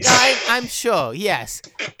did in DC. I'm sure, yes.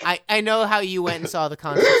 I know how you went and saw the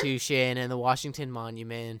Constitution and the Washington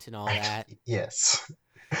Monument and all that. Yes.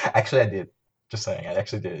 Actually, I did. Just saying, I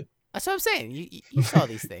actually did. That's what I'm saying. You saw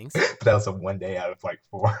these things. But that was a 1 day out of like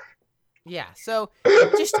 4. Yeah, so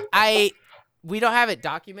we don't have it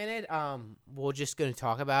documented. We're just going to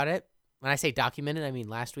talk about it. When I say documented, I mean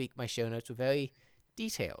last week my show notes were very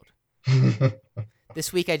detailed.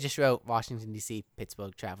 This week I just wrote Washington, D.C.,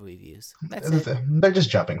 Pittsburgh travel reviews. That's it. They're just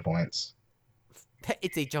jumping points.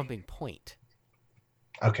 It's a jumping point.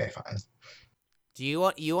 Okay, fine. Do you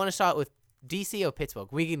want to start with D.C. or Pittsburgh?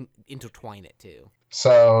 We can intertwine it too.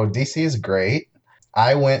 So D.C. is great.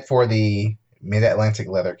 I went for the Mid-Atlantic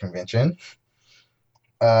Leather Convention.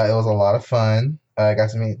 It was a lot of fun. I got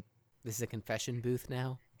to meet. This is a confession booth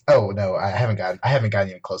now. Oh no, I haven't gotten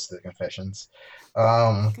even close to the confessions.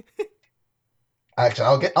 Um,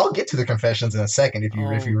 Actually, I'll get to the confessions in a second if Oh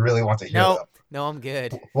you really want to hear no, them. no, I'm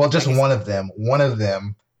good. Well, I just guess one of them. One of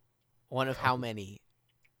them. one of how many?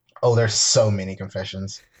 Oh, there's so many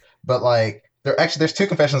confessions, but like there's two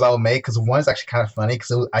confessions I will make because one is actually kind of funny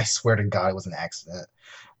because I swear to God it was an accident.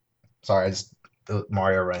 Sorry, I just the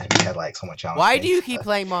Mario Run had like so much challenge Why do me. you keep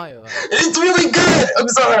playing Mario? It's really good. I'm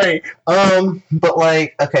sorry. But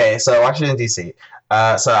like, okay, so Washington D.C.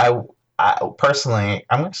 So I personally,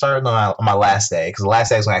 I'm gonna start on my last day because the last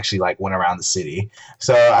day is when I actually like went around the city.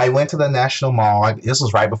 So I went to the National Mall. This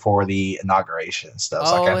was right before the inauguration and stuff.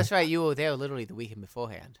 So I Oh, got that's right. You were there literally the weekend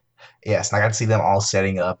beforehand. yes, and I got to see them all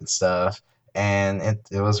setting up and stuff, and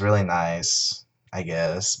it was really nice, I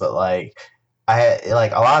guess. But like, I had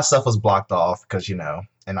like a lot of stuff was blocked off because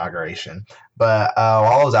inauguration. But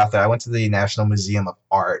while I was out there, I went to the National Museum of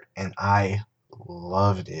Art, and I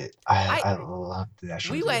loved it. I I I loved the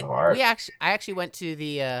National we Museum went. of Art. I actually went to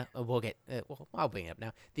the. We'll get. Well, I'll bring it up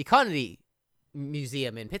now. The Carnegie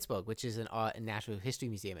Museum in Pittsburgh, which is an art and natural history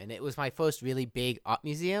museum, and it was my first really big art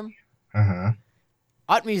museum. Hmm.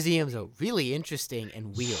 Art museums are really interesting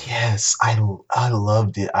and weird. Yes, I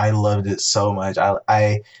loved it. I loved it so much.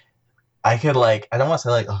 I could like I don't want to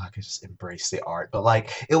say like oh I could just embrace the art, but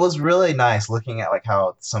like it was really nice looking at like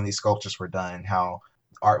how some of these sculptures were done, how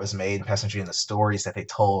art was made, peasantry, and the stories that they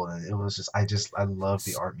told, and it was I love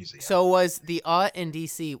the art museum. So was the art in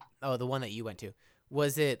DC? Oh, the one that you went to.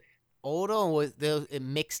 Was it older or was it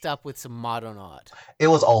mixed up with some modern art? It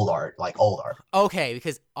was old art, like old art. Okay,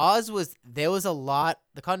 because Oz was there was a lot.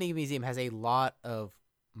 The Carnegie Museum has a lot of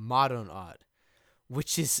modern art,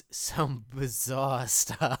 which is some bizarre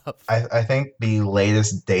stuff. I think the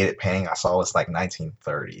latest dated painting I saw was like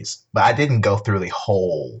 1930s, but I didn't go through the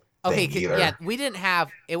whole Okay, thing yeah, either. we didn't have.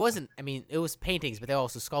 It wasn't. I mean, it was paintings, but there were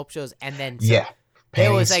also sculptures, and then some. Yeah, There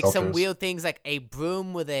paintings, was like some sculptures. weird things, like a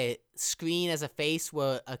broom with a screen as a face,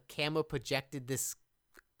 where a camera projected this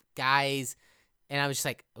guy's, and I was just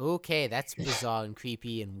like, okay, that's bizarre and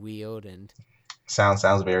creepy and weird. And Sounds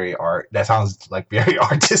very art. That sounds like very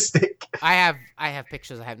artistic. I have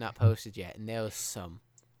pictures I have not posted yet, and there's some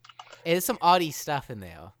oddie stuff in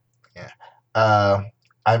there. Yeah. Uh,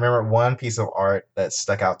 I remember one piece of art that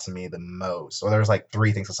stuck out to me the most. Or there was like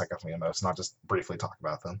three things that stuck out to me the most, and I'll just briefly talk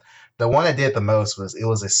about them. The one that did the most was it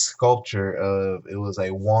was a sculpture of it was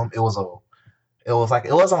a woman. It wasn't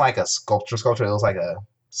like a sculpture. It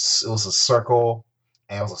was a circle,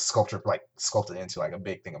 and it was a sculpture like sculpted into like a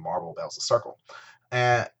big thing of marble that was a circle.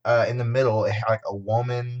 And in the middle, it had like a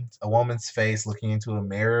woman's face looking into a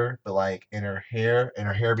mirror, but like in her hair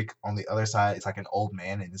on the other side, it's like an old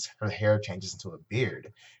man, and her hair changes into a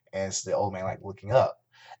beard, and it's the old man like looking up,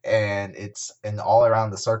 and all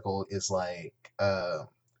around the circle is like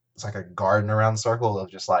it's like a garden around the circle of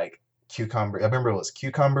just like cucumber. I remember it was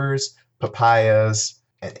cucumbers, papayas,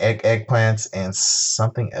 and eggplants, and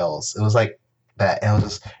something else. It was like that,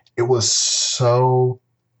 and it was so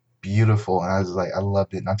beautiful, and I was like, I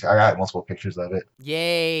loved it. I got multiple pictures of it.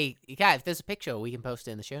 Yay! Yeah, if there's a picture, we can post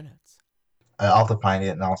it in the show notes. I'll have to find it,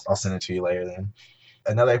 and I'll send it to you later. Then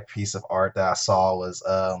another piece of art that I saw was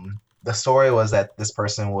the story was that this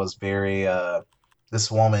person was very this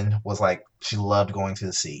woman was like she loved going to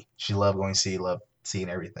the sea. She loved going to sea, loved seeing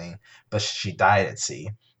everything, but she died at sea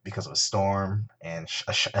because of a storm and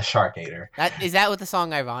a shark ate her. That what the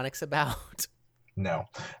song "Ironic's" about? No,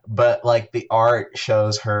 but like the art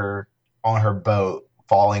shows her on her boat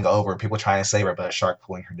falling over, and people trying to save her, but a shark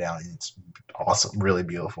pulling her down. And it's awesome, really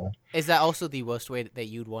beautiful. Is that also the worst way that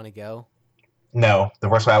you'd want to go? No, the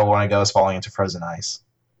worst way I would want to go is falling into frozen ice,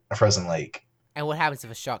 a frozen lake. And what happens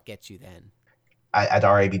if a shark gets you then? I'd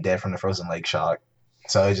already be dead from the frozen lake shock,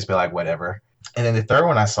 so it'd just be like whatever. And then the third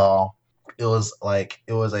one I saw, it was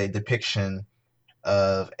a depiction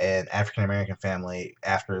of an African American family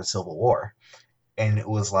after the Civil War, and it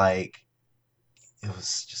was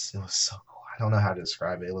so cool. I don't know how to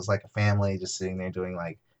describe it. It was like a family just sitting there doing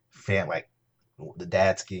like like the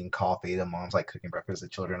dad's getting coffee, the mom's like cooking breakfast, the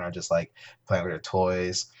children are just like playing with their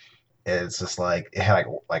toys. It's just like it had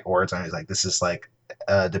like words on it. It's like this is like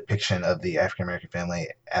a depiction of the African American family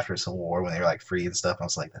after the Civil War when they were like free and stuff. I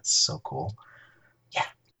was like, that's so cool. Yeah.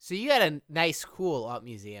 So you had a nice, cool art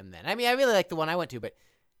museum then. I mean, I really like the one I went to, but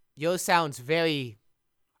yours sounds very,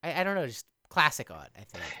 I don't know, just classic art, I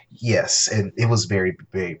think. Yes, and it was very,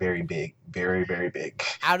 very, very big, very, very big.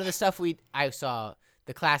 Out of the stuff I saw,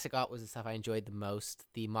 the classic art was the stuff I enjoyed the most.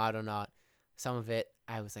 The modern art, some of it,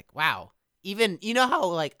 I was like, wow. Even, you know how,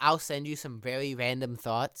 like, I'll send you some very random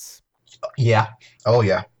thoughts? Yeah. Oh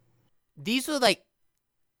yeah. These were like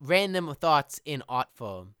random thoughts in art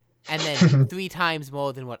form, and then 3 times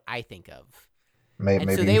more than what I think of. maybe,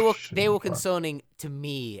 And so maybe you they should were make art. concerning to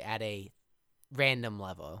me at a random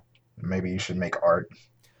level. Maybe you should make art.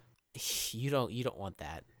 You don't want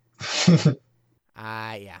that.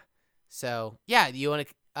 Yeah. So yeah, you want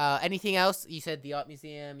to anything else? You said the art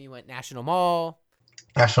museum. You went National Mall.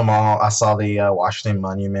 National Mall. I saw the Washington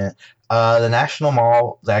Monument. The National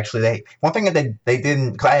Mall actually they one thing that they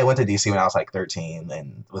didn't because I went to DC when I was like 13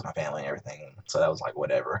 and with my family and everything, so that was like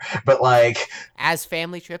whatever. But like As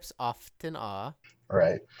family trips often are.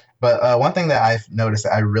 right. But one thing that I've noticed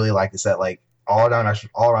that I really like is that like all around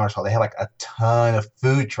Charlotte, they have like a ton of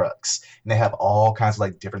food trucks and they have all kinds of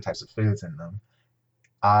like different types of foods in them.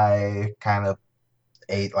 I kind of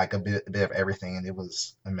ate like a bit of everything and it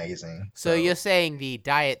was amazing. So you're So saying the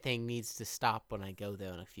diet thing needs to stop when I go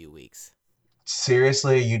there in a few weeks.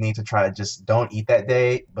 seriously, you need to try just don't eat that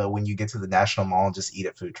day, but when you get to the National Mall, just eat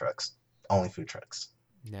at food trucks. Only food trucks.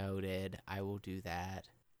 Noted. I will do that.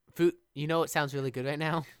 Food. You know what sounds really good right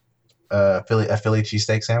now? Philly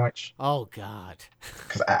cheesesteak sandwich Oh God.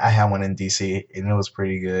 because I had one in DC and it was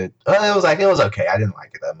pretty good. It was okay. I didn't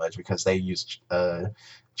like it that much because they used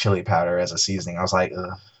chili powder as a seasoning. I was like,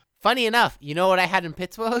 ugh, Funny enough, you know what I had in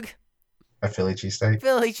Pittsburgh? a Philly cheesesteak.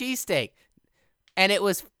 Philly cheesesteak, and it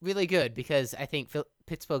was really good because I think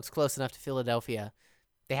Pittsburgh's close enough to Philadelphia.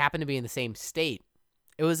 They happen to be in the same state.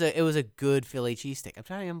 It was a good Philly cheesesteak. I'm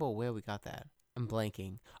trying to remember where we got that. I'm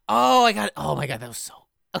blanking. Oh, I got it. Oh my God, that was so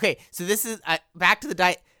okay. So this is back to the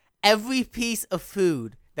diet. Every piece of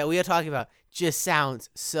food that we are talking about just sounds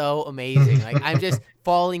so amazing. Like I'm just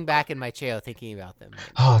falling back in my chair thinking about them.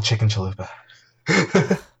 Oh, chicken chalupa.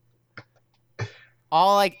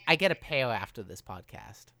 I get a pair after this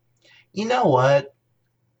podcast. You know what?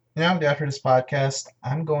 You know, after this podcast,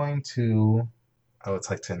 I'm going to. Oh, it's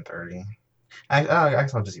like 10:30. I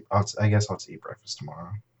guess I'll just eat. I guess I'll just eat breakfast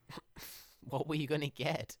tomorrow. What were you gonna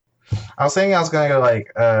get? I was thinking I was gonna go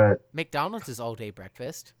like McDonald's is all day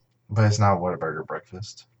breakfast. but it's not Whataburger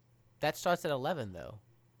breakfast. That starts at 11 though.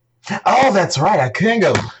 Oh, that's right. I couldn't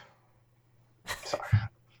go. Sorry.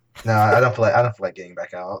 No, I don't feel like getting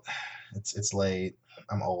back out. It's late.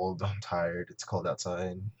 I'm old. I'm tired. It's cold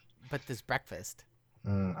outside. But there's breakfast.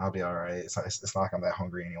 I'll be all right. It's not like I'm that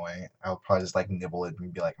hungry anyway. I'll probably just like nibble it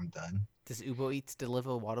and be like I'm done. Does Uber Eats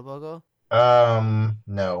deliver Whataburger?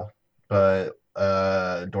 No, but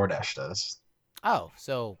DoorDash does. Oh,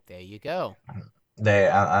 so there you go.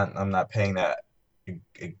 I'm not paying that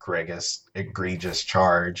egregious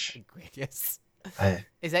charge. Yes. I,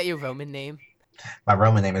 Is that your Roman name? my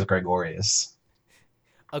Roman name is Gregorius.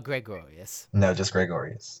 A Gregorius. No, just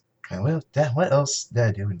Gregorius. And what else did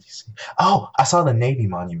I do in DC? Oh, I saw the Navy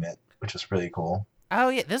Monument, which was really cool. Oh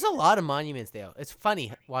yeah, there's a lot of monuments there. It's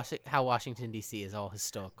funny how Washington D.C. is all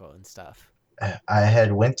historical and stuff. I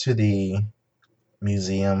had went to the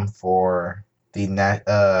museum for the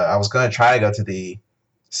I was gonna try to go to the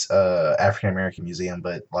African American Museum,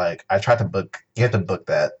 but like I tried to book. You have to book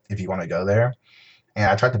that if you want to go there. And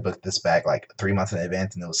I tried to book this back like 3 months in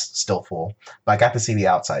advance, and it was still full. But I got to see the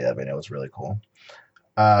outside of it. And it was really cool.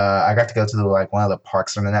 I got to go to like one of the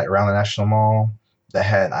parks around the National Mall that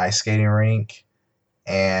had an ice skating rink,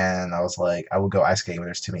 and I was like, I would go ice skating, but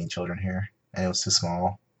there's too many children here, and it was too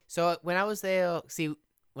small. So when I was there, see,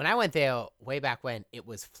 when I went there way back when, it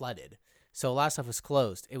was flooded. So a lot of stuff was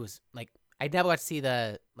closed. It was like I never got to see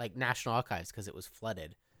the like National Archives because it was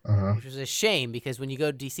flooded, Uh-huh. which was a shame because when you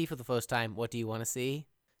go to DC for the first time, what do you want to see?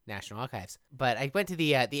 National Archives. But I went to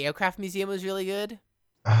the Aircraft Museum was really good,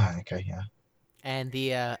 Ah, okay, yeah. and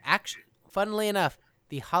the funnily enough,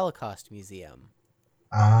 the Holocaust Museum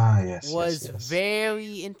Ah, yes, yes, was yes.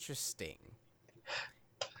 very interesting.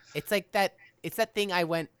 It's like that. It's that thing I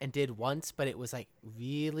went and did once, but it was like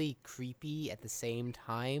really creepy at the same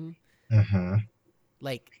time. Mm-hmm.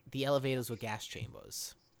 Like the elevators were gas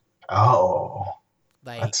chambers. Oh,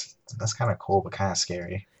 Like that's kind of cool, but kind of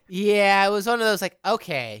scary. yeah, it was one of those like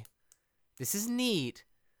okay, this is neat,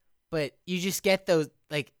 but you just get those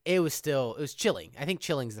like it was chilling. I think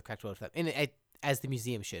chilling is the correct word for that, and as the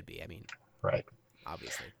museum should be. I mean, Right.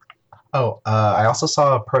 obviously. Oh, I also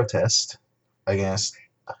saw a protest against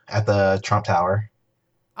at the Trump Tower.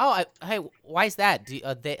 Oh, hey, why is that?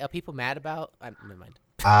 Are people mad about? Never mind.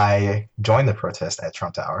 I joined the protest at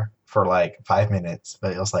Trump Tower for like 5 minutes,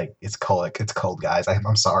 but it was like it's cold. It's cold, guys.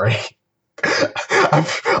 I'm sorry. I'm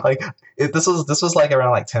like this was like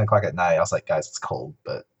around like 10 o'clock at night. I was like, guys, it's cold,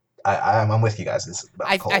 but I'm with you guys. It's about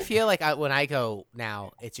I cold. feel like when I go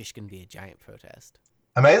now, it's just gonna be a giant protest.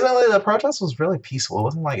 Amazingly, the protest was really peaceful. It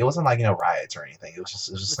wasn't like riots or anything. It was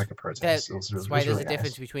just That's like a protest. It was it that's was, it why was there's a really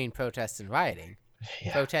difference nice. between protests and rioting.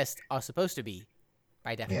 Yeah, Protests are supposed to be,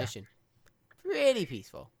 by yeah, definition, pretty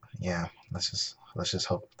peaceful. yeah. Let's just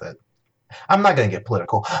hope that I'm not gonna get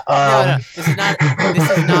political. No, no, this is not. This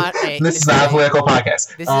is not a. This is not a political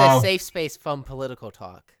podcast. This is a safe space from political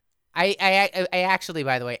talk. I actually,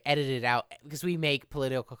 by the way, edited out because we make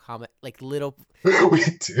political comment like little. we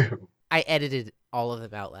do. I edited all of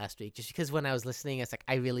them out last week just because when I was listening, it's like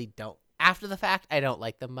I really don't. After the fact, I don't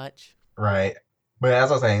like them much. Right. But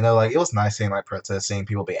as I was saying, like it was nice seeing like protests, seeing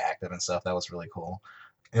people be active and stuff. That was really cool.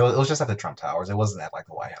 It was just at the Trump Towers. It wasn't at like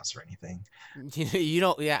the White House or anything. You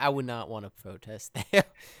don't. Yeah, I would not want to protest there.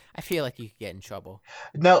 I feel like you could get in trouble.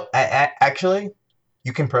 No, actually,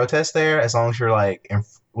 you can protest there as long as you're like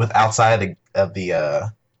with outside of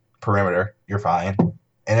the perimeter. You're fine.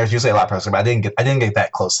 And there's usually a lot of protesting, but I didn't get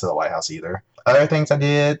that close to the White House either. Other things I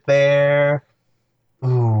did there.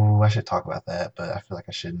 Ooh, I should talk about that, but I feel like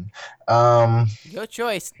I shouldn't. Um, Your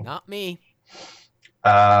choice, not me.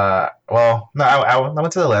 well, no, I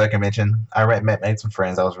went to the leather convention. I made some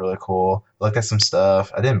friends. That was really cool. Looked at some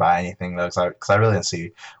stuff. I didn't buy anything though, because I really didn't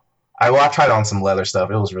see. I tried on some leather stuff.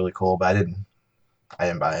 It was really cool, but I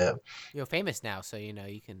didn't buy it. You're famous now, so you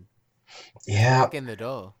can Yeah, walk in the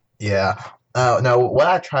door. yeah. No, what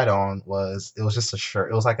I tried on it was just a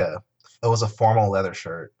shirt. It was a formal leather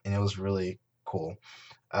shirt, and it was really cool.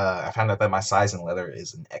 I found out that my size in leather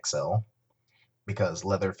is an XL because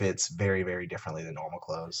leather fits very, very differently than normal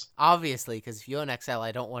clothes. Obviously, because if you're an XL,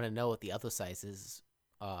 I don't want to know what the other sizes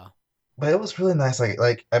are. But it was really nice.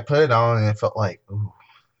 Like I put it on and it felt like, ooh,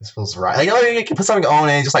 this feels right. Like, you can put something on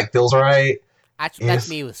and it just like feels right. Actually, And that's it's,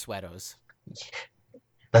 me with sweaters.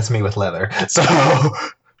 that's me with leather. So,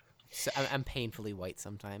 So I'm painfully white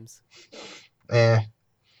sometimes. eh,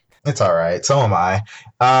 it's all right. So am I.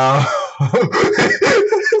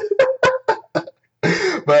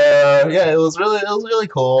 But yeah, it was really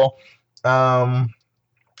cool. Um,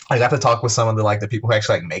 I got to talk with some of the people who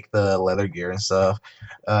actually like make the leather gear and stuff.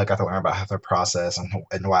 Got to learn about how their process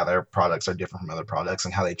and why their products are different from other products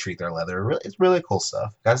and how they treat their leather. It's really cool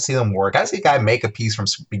stuff. Got to see them work. Got to see a guy make a piece from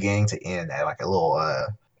beginning to end at like a little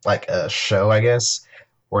like a show, I guess,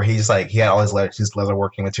 where he had all his leather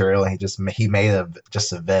working material and he made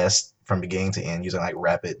just a vest from beginning to end using like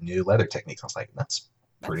rapid new leather techniques. I was like, that's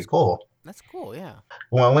pretty That's cool. that's cool. Yeah.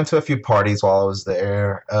 Well, I went to a few parties while I was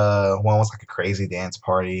there. One was like a crazy dance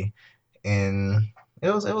party, and it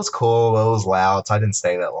was cool. But it was loud, so I didn't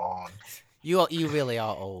stay that long. You really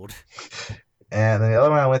are old. And then the other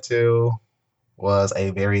one I went to was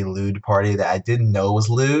a very lewd party that I didn't know was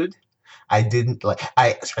lewd. I didn't like.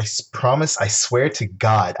 I promise. I swear to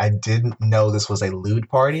God, I didn't know this was a lewd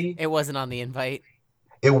party. It wasn't on the invite.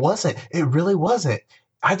 It wasn't. It really wasn't.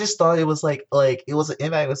 I just thought it was like it was an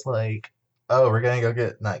invite was like, oh, we're gonna go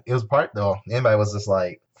get like it was part though. The invite was just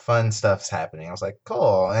like fun stuff's happening. I was like,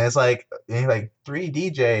 cool. And it's like three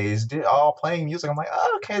DJs all playing music. I'm like,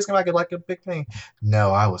 oh, okay, it's gonna be like a big thing.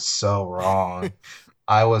 No, I was so wrong.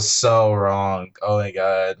 I was so wrong. Oh my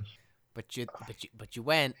god. But you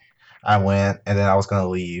went. I went and then I was gonna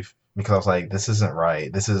leave because I was like, this isn't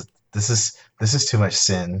right. This is too much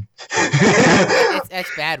sin.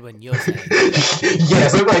 It's bad when you're saying it.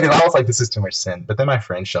 Yes, I was like, this is too much sin. But then my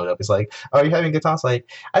friend showed up. He's like, "Oh, are you having a good time?" I was like,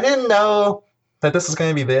 I didn't know that this was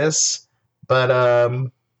gonna be this, but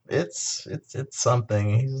it's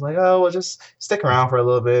something. He's like, "Oh, well, just stick around for a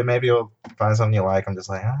little bit. Maybe you'll find something you like." I'm just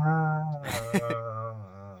like,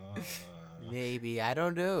 Maybe I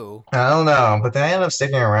don't know. I don't know. But then I ended up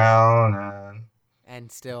sticking around. And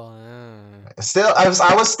And still, still, I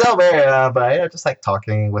was still there, but I ended up just like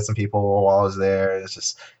talking with some people while I was there. It's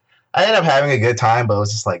just I ended up having a good time, but it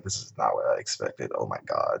was just like this is not what I expected. Oh my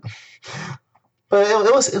god! But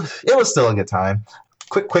it was still a good time.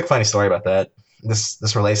 Quick funny story about that.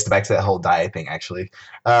 This relates back to that whole diet thing actually.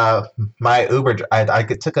 Uh, my I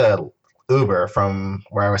took a Uber from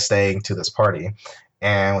where I was staying to this party,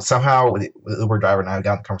 and somehow with the Uber driver and I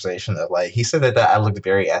got in the conversation of like he said that I looked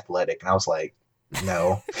very athletic, and I was like,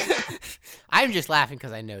 no. I'm just laughing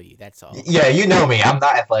because I know you. That's all. Yeah, you know me. I'm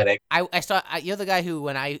not athletic. You're the guy who,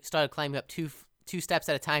 when I started climbing up two steps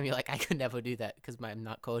at a time, you're like, I could never do that because I'm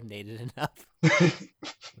not coordinated enough.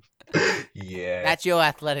 Yeah. That's your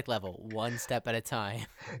athletic level, one step at a time.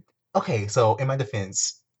 Okay, so in my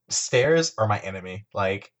defense, stairs are my enemy.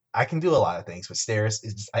 Like I can do a lot of things, but stairs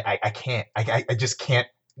is just I can't. I just can't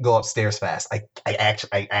go upstairs fast. I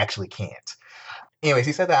actually can't. Anyways,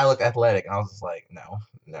 he said that I look athletic, and I was just like, no,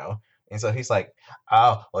 no. And so he's like,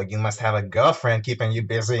 oh, well, you must have a girlfriend keeping you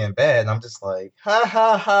busy in bed. And I'm just like, ha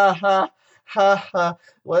ha ha ha ha ha.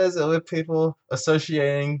 What is it with people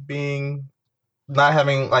associating being not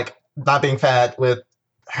having like not being fat with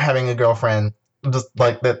having a girlfriend? Just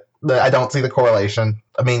like that. I don't see the correlation.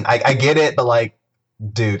 I mean, I get it, but like,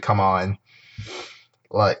 dude, come on.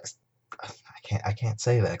 Like, I can't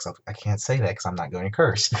say that because I can't say that because I'm not going to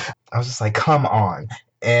curse. I was just like, come on.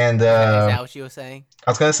 And Is that what you were saying?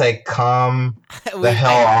 I was gonna say come the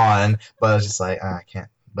hell on, but I was just like, I can't.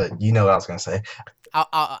 But you know what I was gonna say.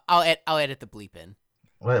 I'll edit the bleep in.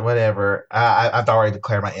 Whatever. I've already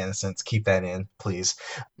declared my innocence. Keep that in, please.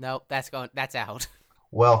 No, that's out.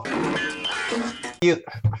 Well, you.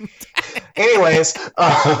 Anyways,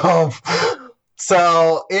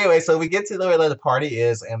 so we get to where the party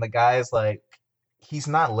is, and the guy's like, he's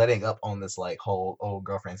not letting up on this like whole old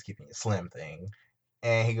girlfriend's keeping it slim thing.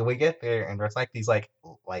 And we get there, and there's like these like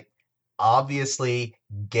obviously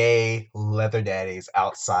gay leather daddies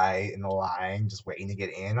outside in the line, just waiting to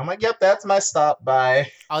get in. I'm like, yep, that's my stop.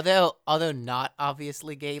 Bye. Although not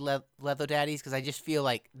obviously gay leather daddies, because I just feel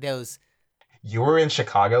like those. You were in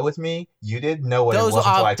Chicago with me. You didn't know what those it was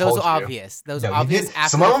until I told you. Those are obvious. Those no, are obvious. You after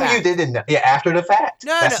Some the of them fact. you didn't know. Yeah, after the fact.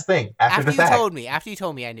 No, that's the thing. After the fact. After you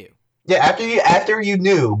told me, I knew. Yeah, after you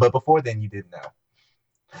knew, but before then you didn't know.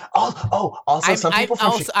 Also, some people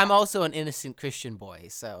from I'm also an innocent Christian boy,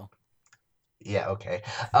 so. Yeah. Okay.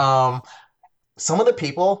 Some of the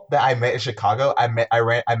people that I met in Chicago, I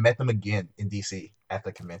met them again in DC at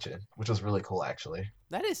the convention, which was really cool, actually.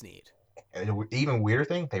 That is neat. And an even weirder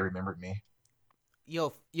thing, they remembered me.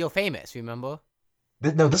 You're famous, remember?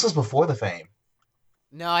 No, this was before the fame.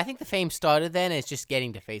 No, I think the fame started then. It's just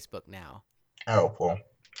getting to Facebook now. Oh, well.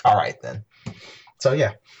 All right, then. So,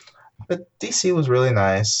 yeah. But DC was really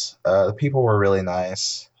nice. The people were really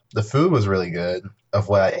nice. The food was really good, of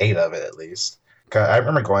what I ate of it, at least. I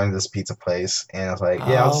remember going to this pizza place, and I was like,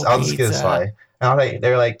 yeah, I'll just get a slice. And I was like, they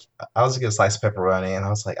were like, I'll just get a slice of pepperoni. And I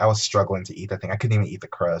was like, I was struggling to eat that thing. I couldn't even eat the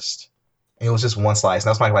crust. And it was just one slice. And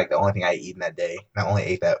that was like the only thing I eaten that day. And I only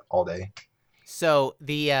ate that all day. So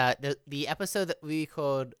the episode that we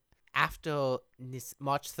recorded after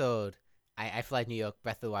March 3rd, I fly to New York,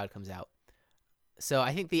 Breath of the Wild comes out. So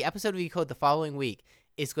I think the episode we recorded the following week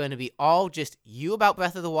is going to be all just you about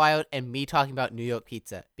Breath of the Wild and me talking about New York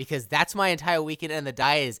pizza, because that's my entire weekend and the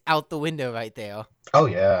diet is out the window right there. Oh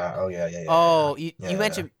yeah. Oh, you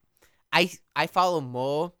mentioned I follow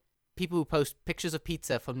more people who post pictures of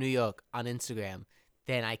pizza from New York on Instagram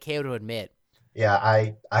than I care to admit. Yeah,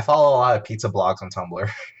 I follow a lot of pizza blogs on Tumblr.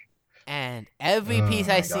 And every piece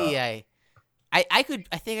I see, I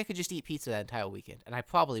think I could just eat pizza that entire weekend, and I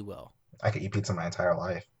probably will. I could eat pizza my entire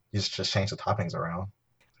life. You just change the toppings around.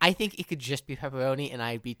 I think it could just be pepperoni, and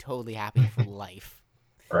I'd be totally happy for life.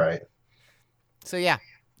 Right. So yeah,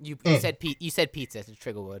 you said pizza. It's a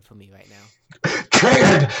trigger word for me right now.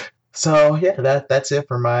 Triggered. So yeah, that's it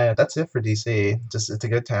for DC. Just it's a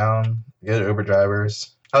good town, good Uber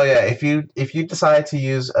drivers. Oh yeah, if you decide to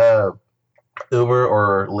use Uber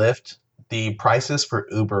or Lyft, the prices for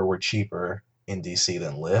Uber were cheaper in DC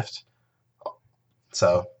than Lyft.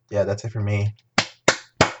 So yeah, that's it for me.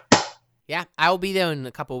 Yeah, I will be there in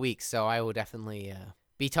a couple of weeks, so I will definitely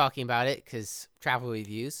be talking about it because travel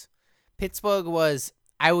reviews. Pittsburgh was,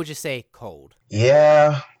 I would just say, cold.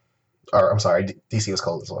 Yeah. Or I'm sorry, DC was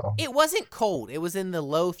cold as well. It wasn't cold. It was in the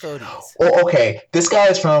low 30s. Oh, okay. This guy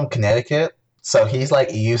is from Connecticut, so he's like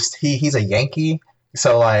he's a Yankee.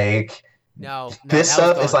 So like no this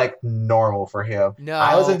stuff is like normal for him. No,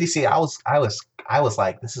 I was in DC. I was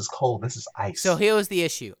like, this is cold. This is ice. So here was the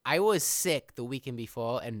issue. I was sick the weekend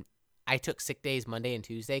before, and I took sick days Monday and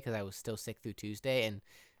Tuesday because I was still sick through Tuesday and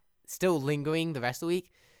still lingering the rest of the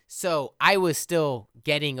week. So I was still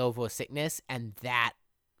getting over sickness, and that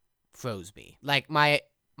froze me. Like my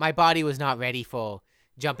body was not ready for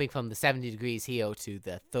jumping from the 70 degrees here to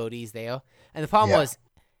the 30s there. And the problem was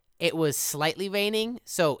it was slightly raining.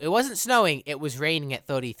 So it wasn't snowing. It was raining at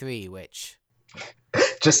 33, which...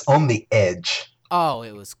 Just on the edge. Oh,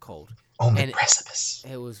 it was cold. On the precipice.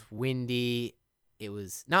 It was windy. It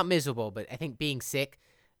was not miserable, but I think being sick,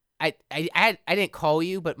 I didn't call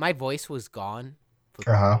you, but my voice was gone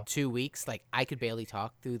for 2 weeks. Like I could barely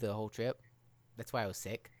talk through the whole trip. That's why I was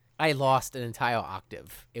sick. I lost an entire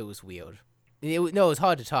octave. It was weird. It was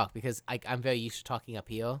hard to talk because I'm very used to talking up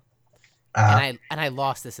here, and I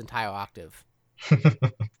lost this entire octave.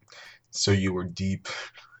 So you were deep.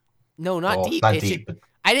 No, not deep. Not deep. But...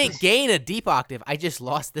 I didn't gain a deep octave. I just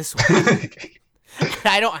lost this one.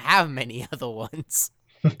 I don't have many other ones.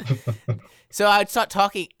 So I would start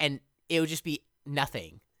talking, and it would just be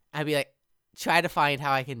nothing. I'd be like, try to find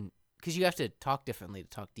how I can, because you have to talk differently to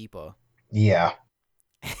talk deeper. Yeah.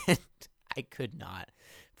 And I could not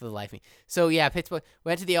for the life of me. So yeah, Pittsburgh.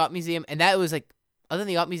 Went to the art museum, and that was like, other than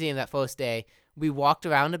the art museum that first day, we walked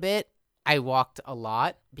around a bit. I walked a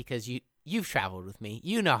lot because you've traveled with me.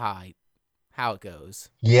 You know how it goes.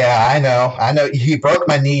 Yeah, I know. I know. He broke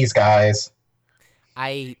my knees, guys.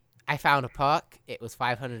 I I found a park. It was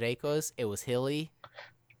 500 acres. It was hilly.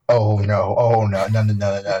 Oh no! Oh no! No! No!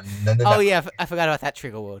 No! No! No! No! Oh No! yeah, I forgot about that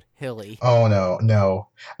trigger word. Hilly. Oh no! No!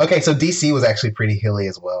 Okay, so DC was actually pretty hilly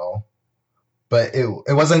as well, but it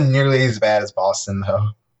wasn't nearly as bad as Boston though.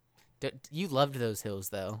 You loved those hills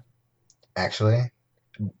though. Actually,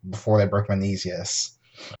 before they broke my knees, yes.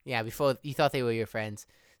 Yeah, before you thought they were your friends.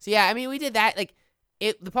 So yeah, I mean we did that. Like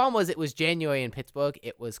it. The problem was it was January in Pittsburgh.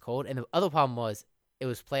 It was cold, and the other problem was it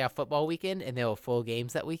was playoff football weekend, and there were 4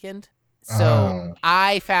 games that weekend. So Oh,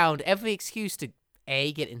 I found every excuse to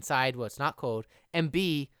A, get inside where it's not cold, and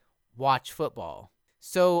B, watch football.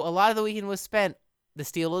 So a lot of the weekend was spent. The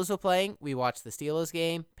Steelers were playing. We watched the Steelers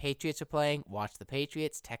game. Patriots were playing. Watched the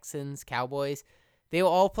Patriots, Texans, Cowboys. They were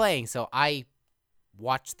all playing, so I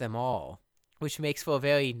watched them all, which makes for a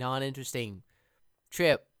very non-interesting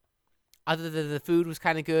trip. Other than the food was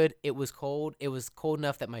kind of good, it was cold. It was cold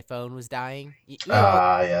enough that my phone was dying.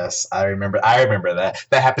 yes, I remember. I remember that.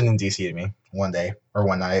 That happened in DC to me one day or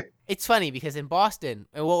one night. It's funny because in Boston,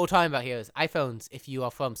 and what we're talking about here is iPhones. If you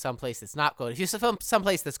are from someplace that's not cold, if you're from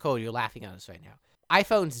someplace that's cold, you're laughing at us right now.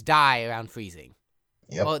 iPhones die around freezing.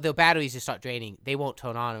 Yep. Well, their batteries just start draining. They won't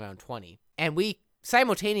turn on around 20. And we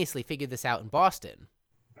simultaneously figured this out in Boston.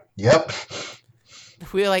 Yep.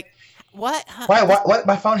 We were like, what? Huh? Why? What?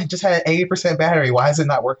 My phone had just had an 80% battery. Why is it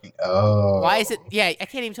not working? Oh. Why is it? Yeah, I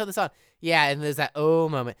can't even turn this on. Yeah, and there's that oh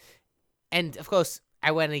moment. And of course,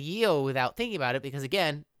 I went a year without thinking about it because,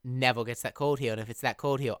 again, never gets that cold here. And if it's that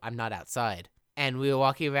cold here, I'm not outside. And we were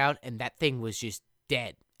walking around, and that thing was just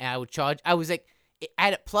dead. And I would charge. I was like, I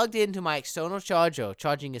had it plugged into my external charger,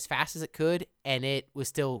 charging as fast as it could, and it was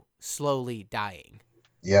still slowly dying.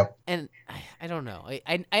 Yep. And I don't know.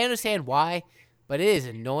 I understand why, but it is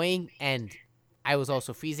annoying. And I was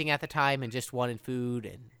also freezing at the time and just wanted food.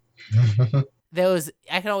 And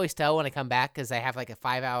I can always tell when I come back because I have like a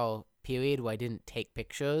 5-hour period where I didn't take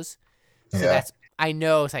pictures. So Yeah. I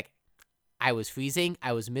know it's like I was freezing.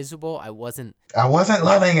 I was miserable. I wasn't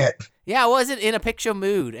loving it. Yeah, I wasn't in a picture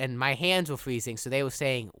mood, and my hands were freezing, so they were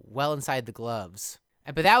staying well inside the gloves.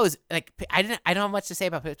 But that was like I don't have much to say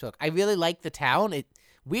about Pittsburgh. I really like the town. It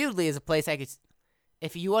weirdly is a place I could,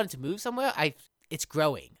 if you wanted to move somewhere, it's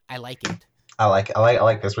growing. I like it. I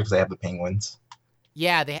like this because they have the Penguins.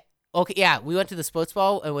 Yeah, we went to the sports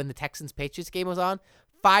ball, and when the Texans Patriots game was on,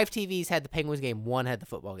 5 TVs had the Penguins game, 1 had the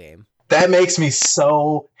football game. That makes me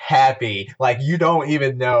so happy. Like, you don't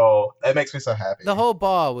even know. That makes me so happy. The whole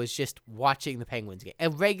bar was just watching the Penguins game, a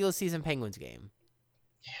regular season Penguins game.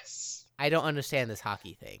 Yes. I don't understand this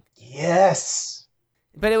hockey thing. Yes.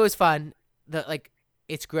 But it was fun.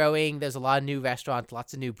 It's growing. There's a lot of new restaurants,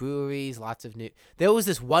 lots of new breweries, lots of new. There was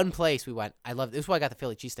this one place we went. I loved. This is why I got the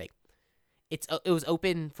Philly cheesesteak. It was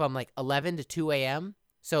open from like 11 to 2 a.m.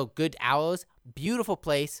 So good hours. Beautiful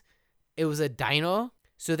place. It was a diner.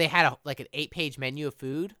 So they had an 8-page menu of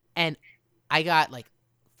food, and I got like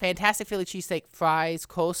fantastic Philly cheesesteak, fries,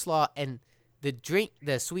 coleslaw, and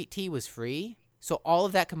the sweet tea was free. So all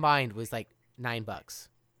of that combined was like $9.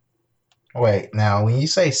 Wait, now when you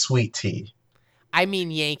say sweet tea, I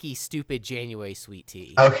mean Yankee stupid January sweet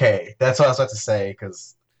tea. okay, that's what I was about to say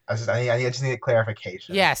because I just need a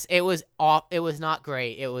clarification. Yes, it was not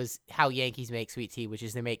great. It was how Yankees make sweet tea, which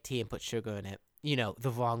is they make tea and put sugar in it.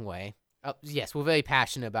 The wrong way. Yes, we're very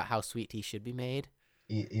passionate about how sweet tea should be made.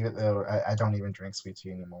 Even though I don't even drink sweet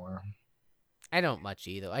tea anymore. I don't much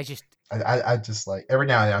either. I just like every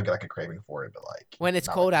now and then I'll get like a craving for it, but like when it's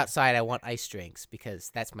cold outside, I want ice drinks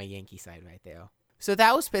because that's my Yankee side right there. So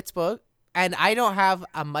that was Pittsburgh, and I don't have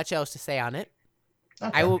much else to say on it.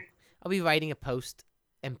 Okay. I'll be writing a post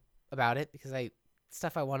about it because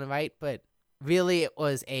stuff I want to write, but really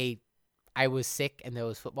I was sick and there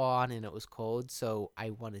was football on and it was cold, so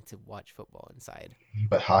I wanted to watch football inside.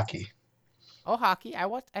 But hockey. Oh, hockey!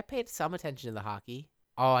 I paid some attention to the hockey.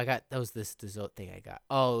 Oh, this dessert thing I got.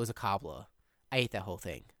 Oh, it was a cobbler. I ate that whole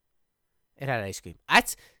thing. It had ice cream.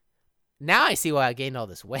 Now I see why I gained all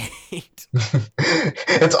this weight.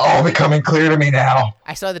 It's all becoming clear to me now.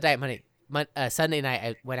 I saw the Diet Money. Sunday night,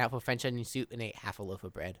 I went out for French onion soup and ate half a loaf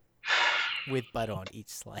of bread with butter on each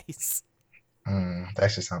slice. That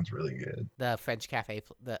actually sounds really good. The French cafe,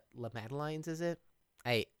 the La Madelines, is it?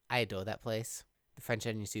 I adore that place. The French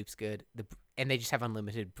onion soup's good. And they just have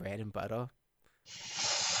unlimited bread and butter.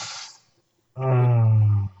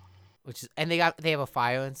 Mm. And they have a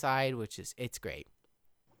fire inside, it's great.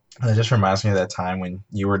 It just reminds me of that time when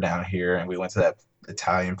you were down here and we went to that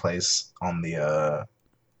Italian place on the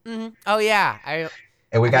Oh yeah, I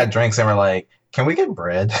and we I got forget. drinks and we're like, can we get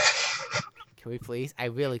bread? Can we please? I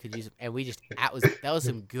really could use. And we just that was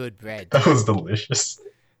some good bread That too. was delicious.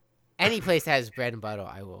 Any place that has bread and butter,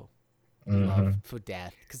 I will love Hmm. for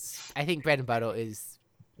death because I think bread and butter is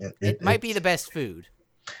It, it, it might be it's the best food.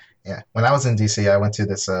 Yeah. When I was in DC, I went to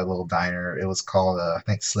this little diner. It was called I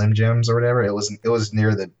think Slim Jims or whatever. It was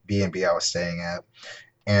near the B&B I was staying at,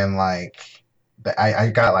 and like I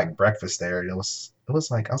got like breakfast there, and it was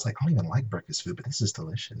like I was like I don't even like breakfast food, but this is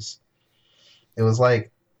delicious. It was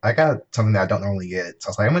like I got something that I don't normally get. So I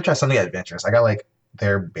was like, I'm gonna try something adventurous. I got like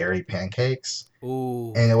their berry pancakes,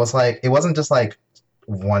 Ooh, and it was like it wasn't just like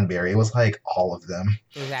one berry. It was like all of them.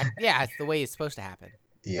 yeah, it's the way it's supposed to happen.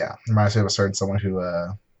 Yeah, reminds me of a certain someone who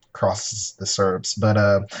crosses the syrups, but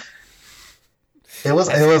it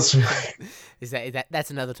That's was is that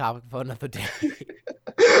that's another topic for another day.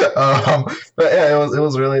 um, but yeah, it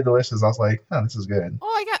was really delicious. I was like, oh, this is good.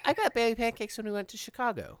 Oh, I got berry pancakes when we went to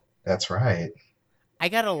Chicago. That's right. I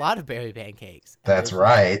got a lot of berry pancakes, and That's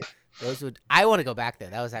right. those would I want to go back there.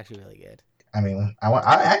 That was actually really good. I mean, I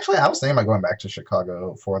was thinking about going back to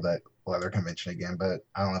Chicago for that leather convention again, but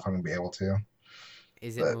I don't know if I'm gonna be able to. But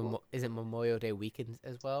Is it Memorial Day weekend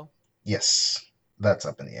as well? yes, that's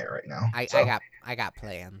up in the air right now. I I So, got I got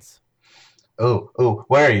plans. oh,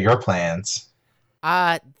 what are your plans?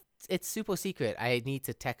 Uh it's super secret. I need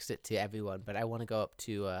to text it to everyone, but I want to go up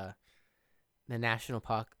to the national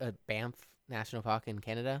park, Banff National Park in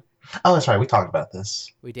Canada. Oh, that's right. We talked about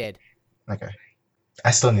this. We did. Okay.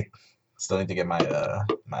 I still need to get my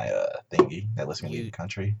thingy that lets me leave the You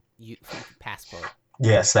country. you passport.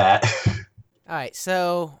 Yes, that. All right,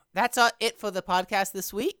 so that's it for the podcast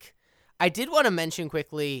this week. I did want to mention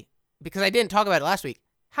quickly because I didn't talk about it last week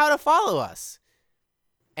how to follow us.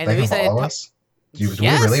 And They the can reason I didn't follow talk, us. yes,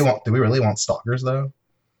 Do we really want stalkers though?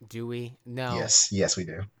 do we? No, Yes, we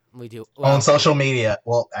do. we do. On Well, social media.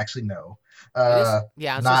 Well, actually, no. it is. Uh,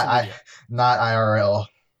 Yeah, on not social I, media. not IRL.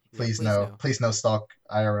 Yeah, Please please no. no. Please no stalk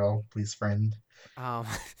IRL. Please friend. Um,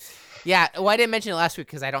 yeah. Well, I didn't mention it last week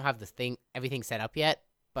because I don't have everything set up yet.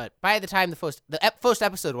 But by the time first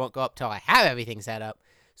episode won't go up till I have everything set up,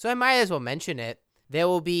 so I might as well mention it. There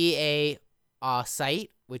will be a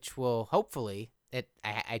site which will hopefully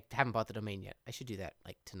I haven't bought the domain yet. I should do that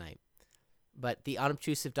like tonight. But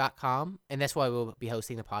theunobtrusive.com, and that's why we'll be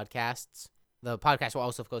hosting the podcasts. The podcast will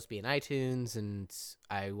also, of course, be in iTunes, and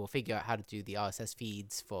I will figure out how to do the RSS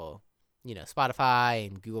feeds for, Spotify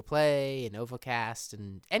and Google Play and Overcast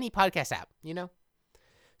and any podcast app,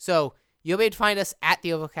 So you'll be able to find us at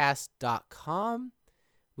theovercast.com.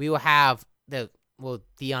 We will have the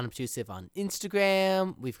Unobtrusive on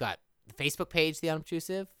Instagram. We've got the Facebook page, The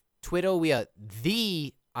Unobtrusive. Twitter, we are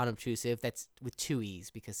The Unobtrusive. That's with two E's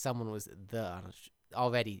because someone was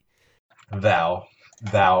already. Thou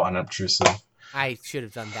unobtrusive. I should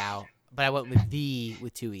have done thou, but I went with the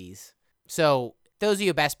with two E's. So those are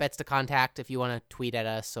your best bets to contact if you want to tweet at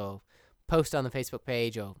us or post on the Facebook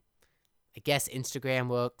page, or I guess Instagram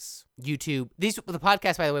works. YouTube. The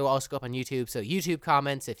podcast, by the way, will also go up on YouTube. So YouTube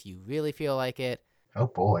comments if you really feel like it. Oh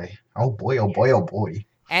boy. Oh boy. Oh boy. Oh boy.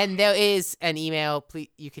 And there is an email. Please,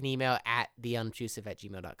 you can email at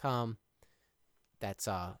theunobtrusive@gmail.com. That's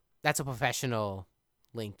a professional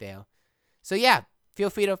link there. So yeah, feel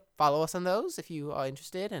free to follow us on those if you are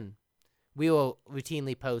interested, and we will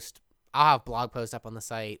routinely post. I'll have blog posts up on the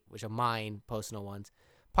site, which are mine, personal ones.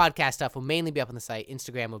 Podcast stuff will mainly be up on the site.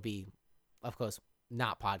 Instagram will be, of course,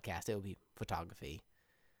 not podcast. It will be photography.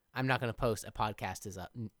 I'm not going to post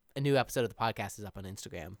a new episode of the podcast is up on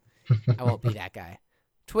Instagram. I won't be that guy.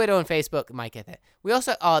 Twitter and Facebook might get that. We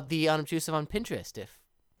also are The Unobtrusive on Pinterest. If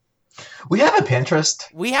We have a Pinterest.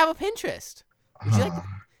 we have a Pinterest, would you like? Uh,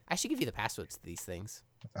 I should give you the passwords to these things.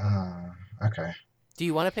 okay. Do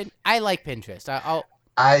you want to pin? I like Pinterest.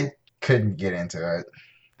 I couldn't get into it.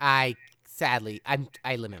 I sadly,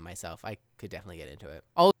 I limit myself. I could definitely get into it.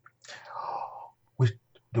 Oh, We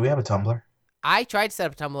do we have a Tumblr? I tried to set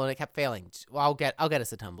up a Tumblr and it kept failing. Well, I'll get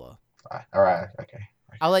us a Tumblr. All right. Okay.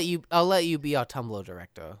 I'll let you be our Tumblr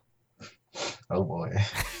director. Oh boy.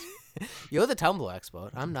 You're the Tumblr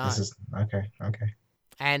expert. I'm not. This is okay. Okay.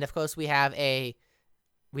 And of course, we have a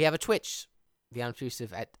Twitch, The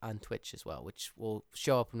Unobtrusive on Twitch as well, which will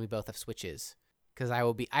show up when we both have switches. Because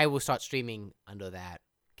I will start streaming under that.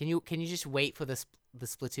 Can you just wait for the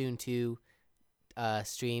Splatoon 2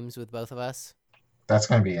 streams with both of us? That's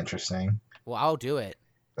gonna be interesting. Well, I'll do it.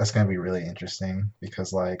 That's gonna be really interesting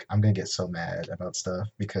because like I'm gonna get so mad about stuff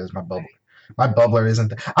because My bubbler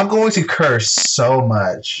isn't. I'm going to curse so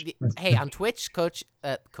much. Hey, on Twitch,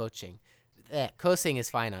 coaching. Cursing is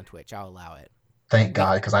fine on Twitch. I'll allow it. Thank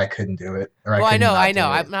God, because I couldn't do it. Well, I know.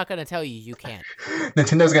 I'm not gonna tell you you can't.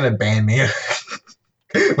 Nintendo's gonna ban me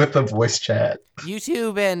with the voice chat.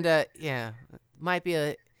 YouTube and yeah, might be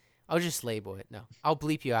a. I'll just label it. No, I'll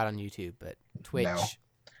bleep you out on YouTube, but Twitch. No.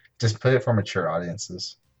 Just put it for mature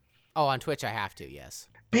audiences. Oh, on Twitch I have to. Yes.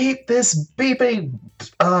 Beep this beeping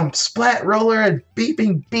splat roller and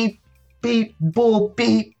beeping beep bull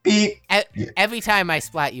beep. Every time I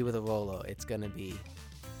splat you with a Rolo, it's gonna be.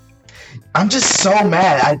 I'm just so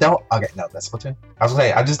mad. I don't. Okay, no, that's Splatoon. I was gonna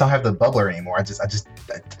say I just don't have the bubbler anymore.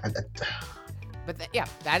 But yeah,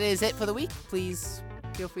 that is it for the week. Please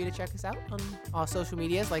feel free to check us out on our social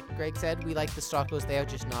medias. Like Greg said, we like the stalkers there,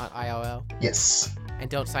 just not IRL. Yes. And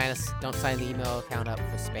don't sign the email account up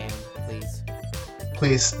for spam, please.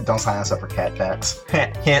 Please don't sign us up for cat packs.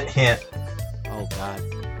 Hint, hint. Oh God,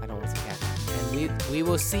 I don't want some cat packs. And we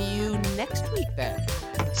will see you next week then.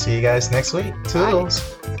 See you guys next week.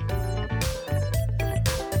 Toodles. Bye.